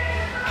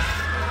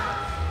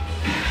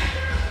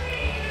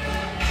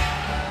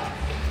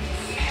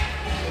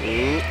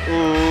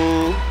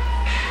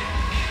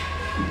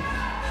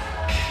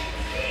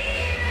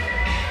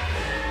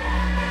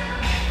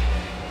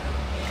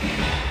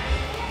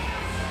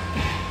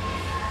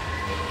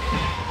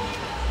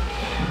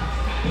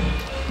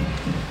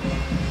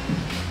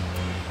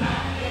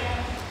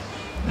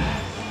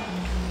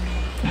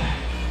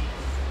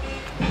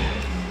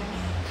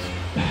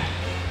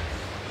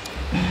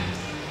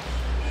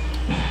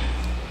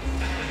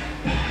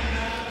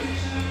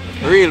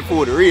 Real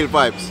food, real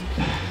vibes.